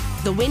game,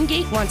 the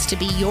Wingate wants to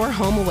be your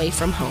home away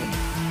from home.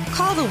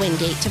 Call the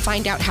Wingate to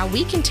find out how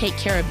we can take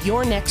care of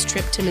your next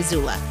trip to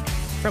Missoula.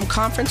 From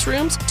conference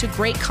rooms to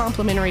great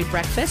complimentary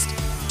breakfast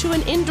to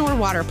an indoor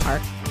water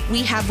park,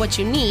 we have what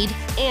you need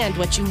and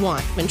what you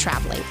want when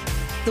traveling.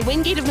 The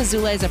Wingate of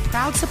Missoula is a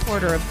proud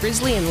supporter of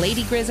Grizzly and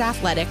Lady Grizz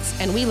athletics,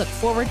 and we look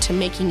forward to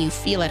making you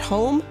feel at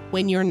home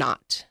when you're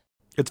not.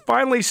 It's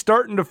finally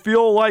starting to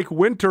feel like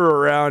winter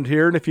around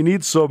here, and if you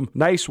need some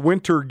nice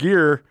winter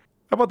gear,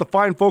 how about the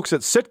fine folks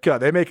at Sitka?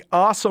 They make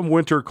awesome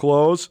winter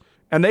clothes,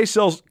 and they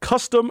sell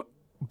custom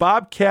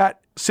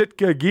Bobcat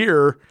Sitka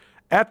gear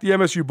at the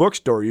MSU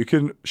Bookstore. You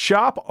can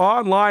shop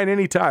online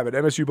anytime at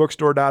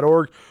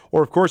msubookstore.org,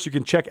 or, of course, you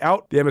can check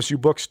out the MSU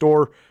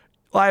Bookstore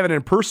live and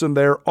in person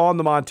there on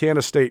the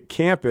Montana State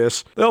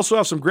campus. They also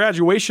have some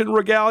graduation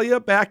regalia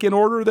back in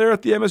order there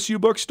at the MSU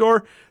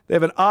Bookstore. They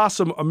have an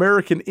awesome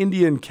American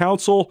Indian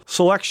Council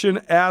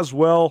selection as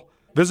well.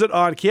 Visit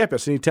on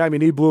campus anytime you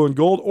need blue and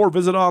gold, or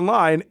visit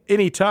online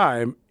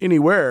anytime,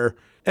 anywhere,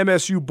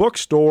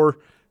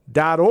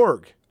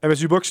 msubookstore.org.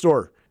 MSU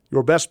Bookstore,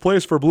 your best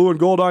place for blue and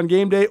gold on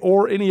game day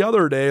or any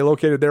other day,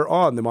 located there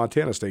on the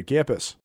Montana State campus.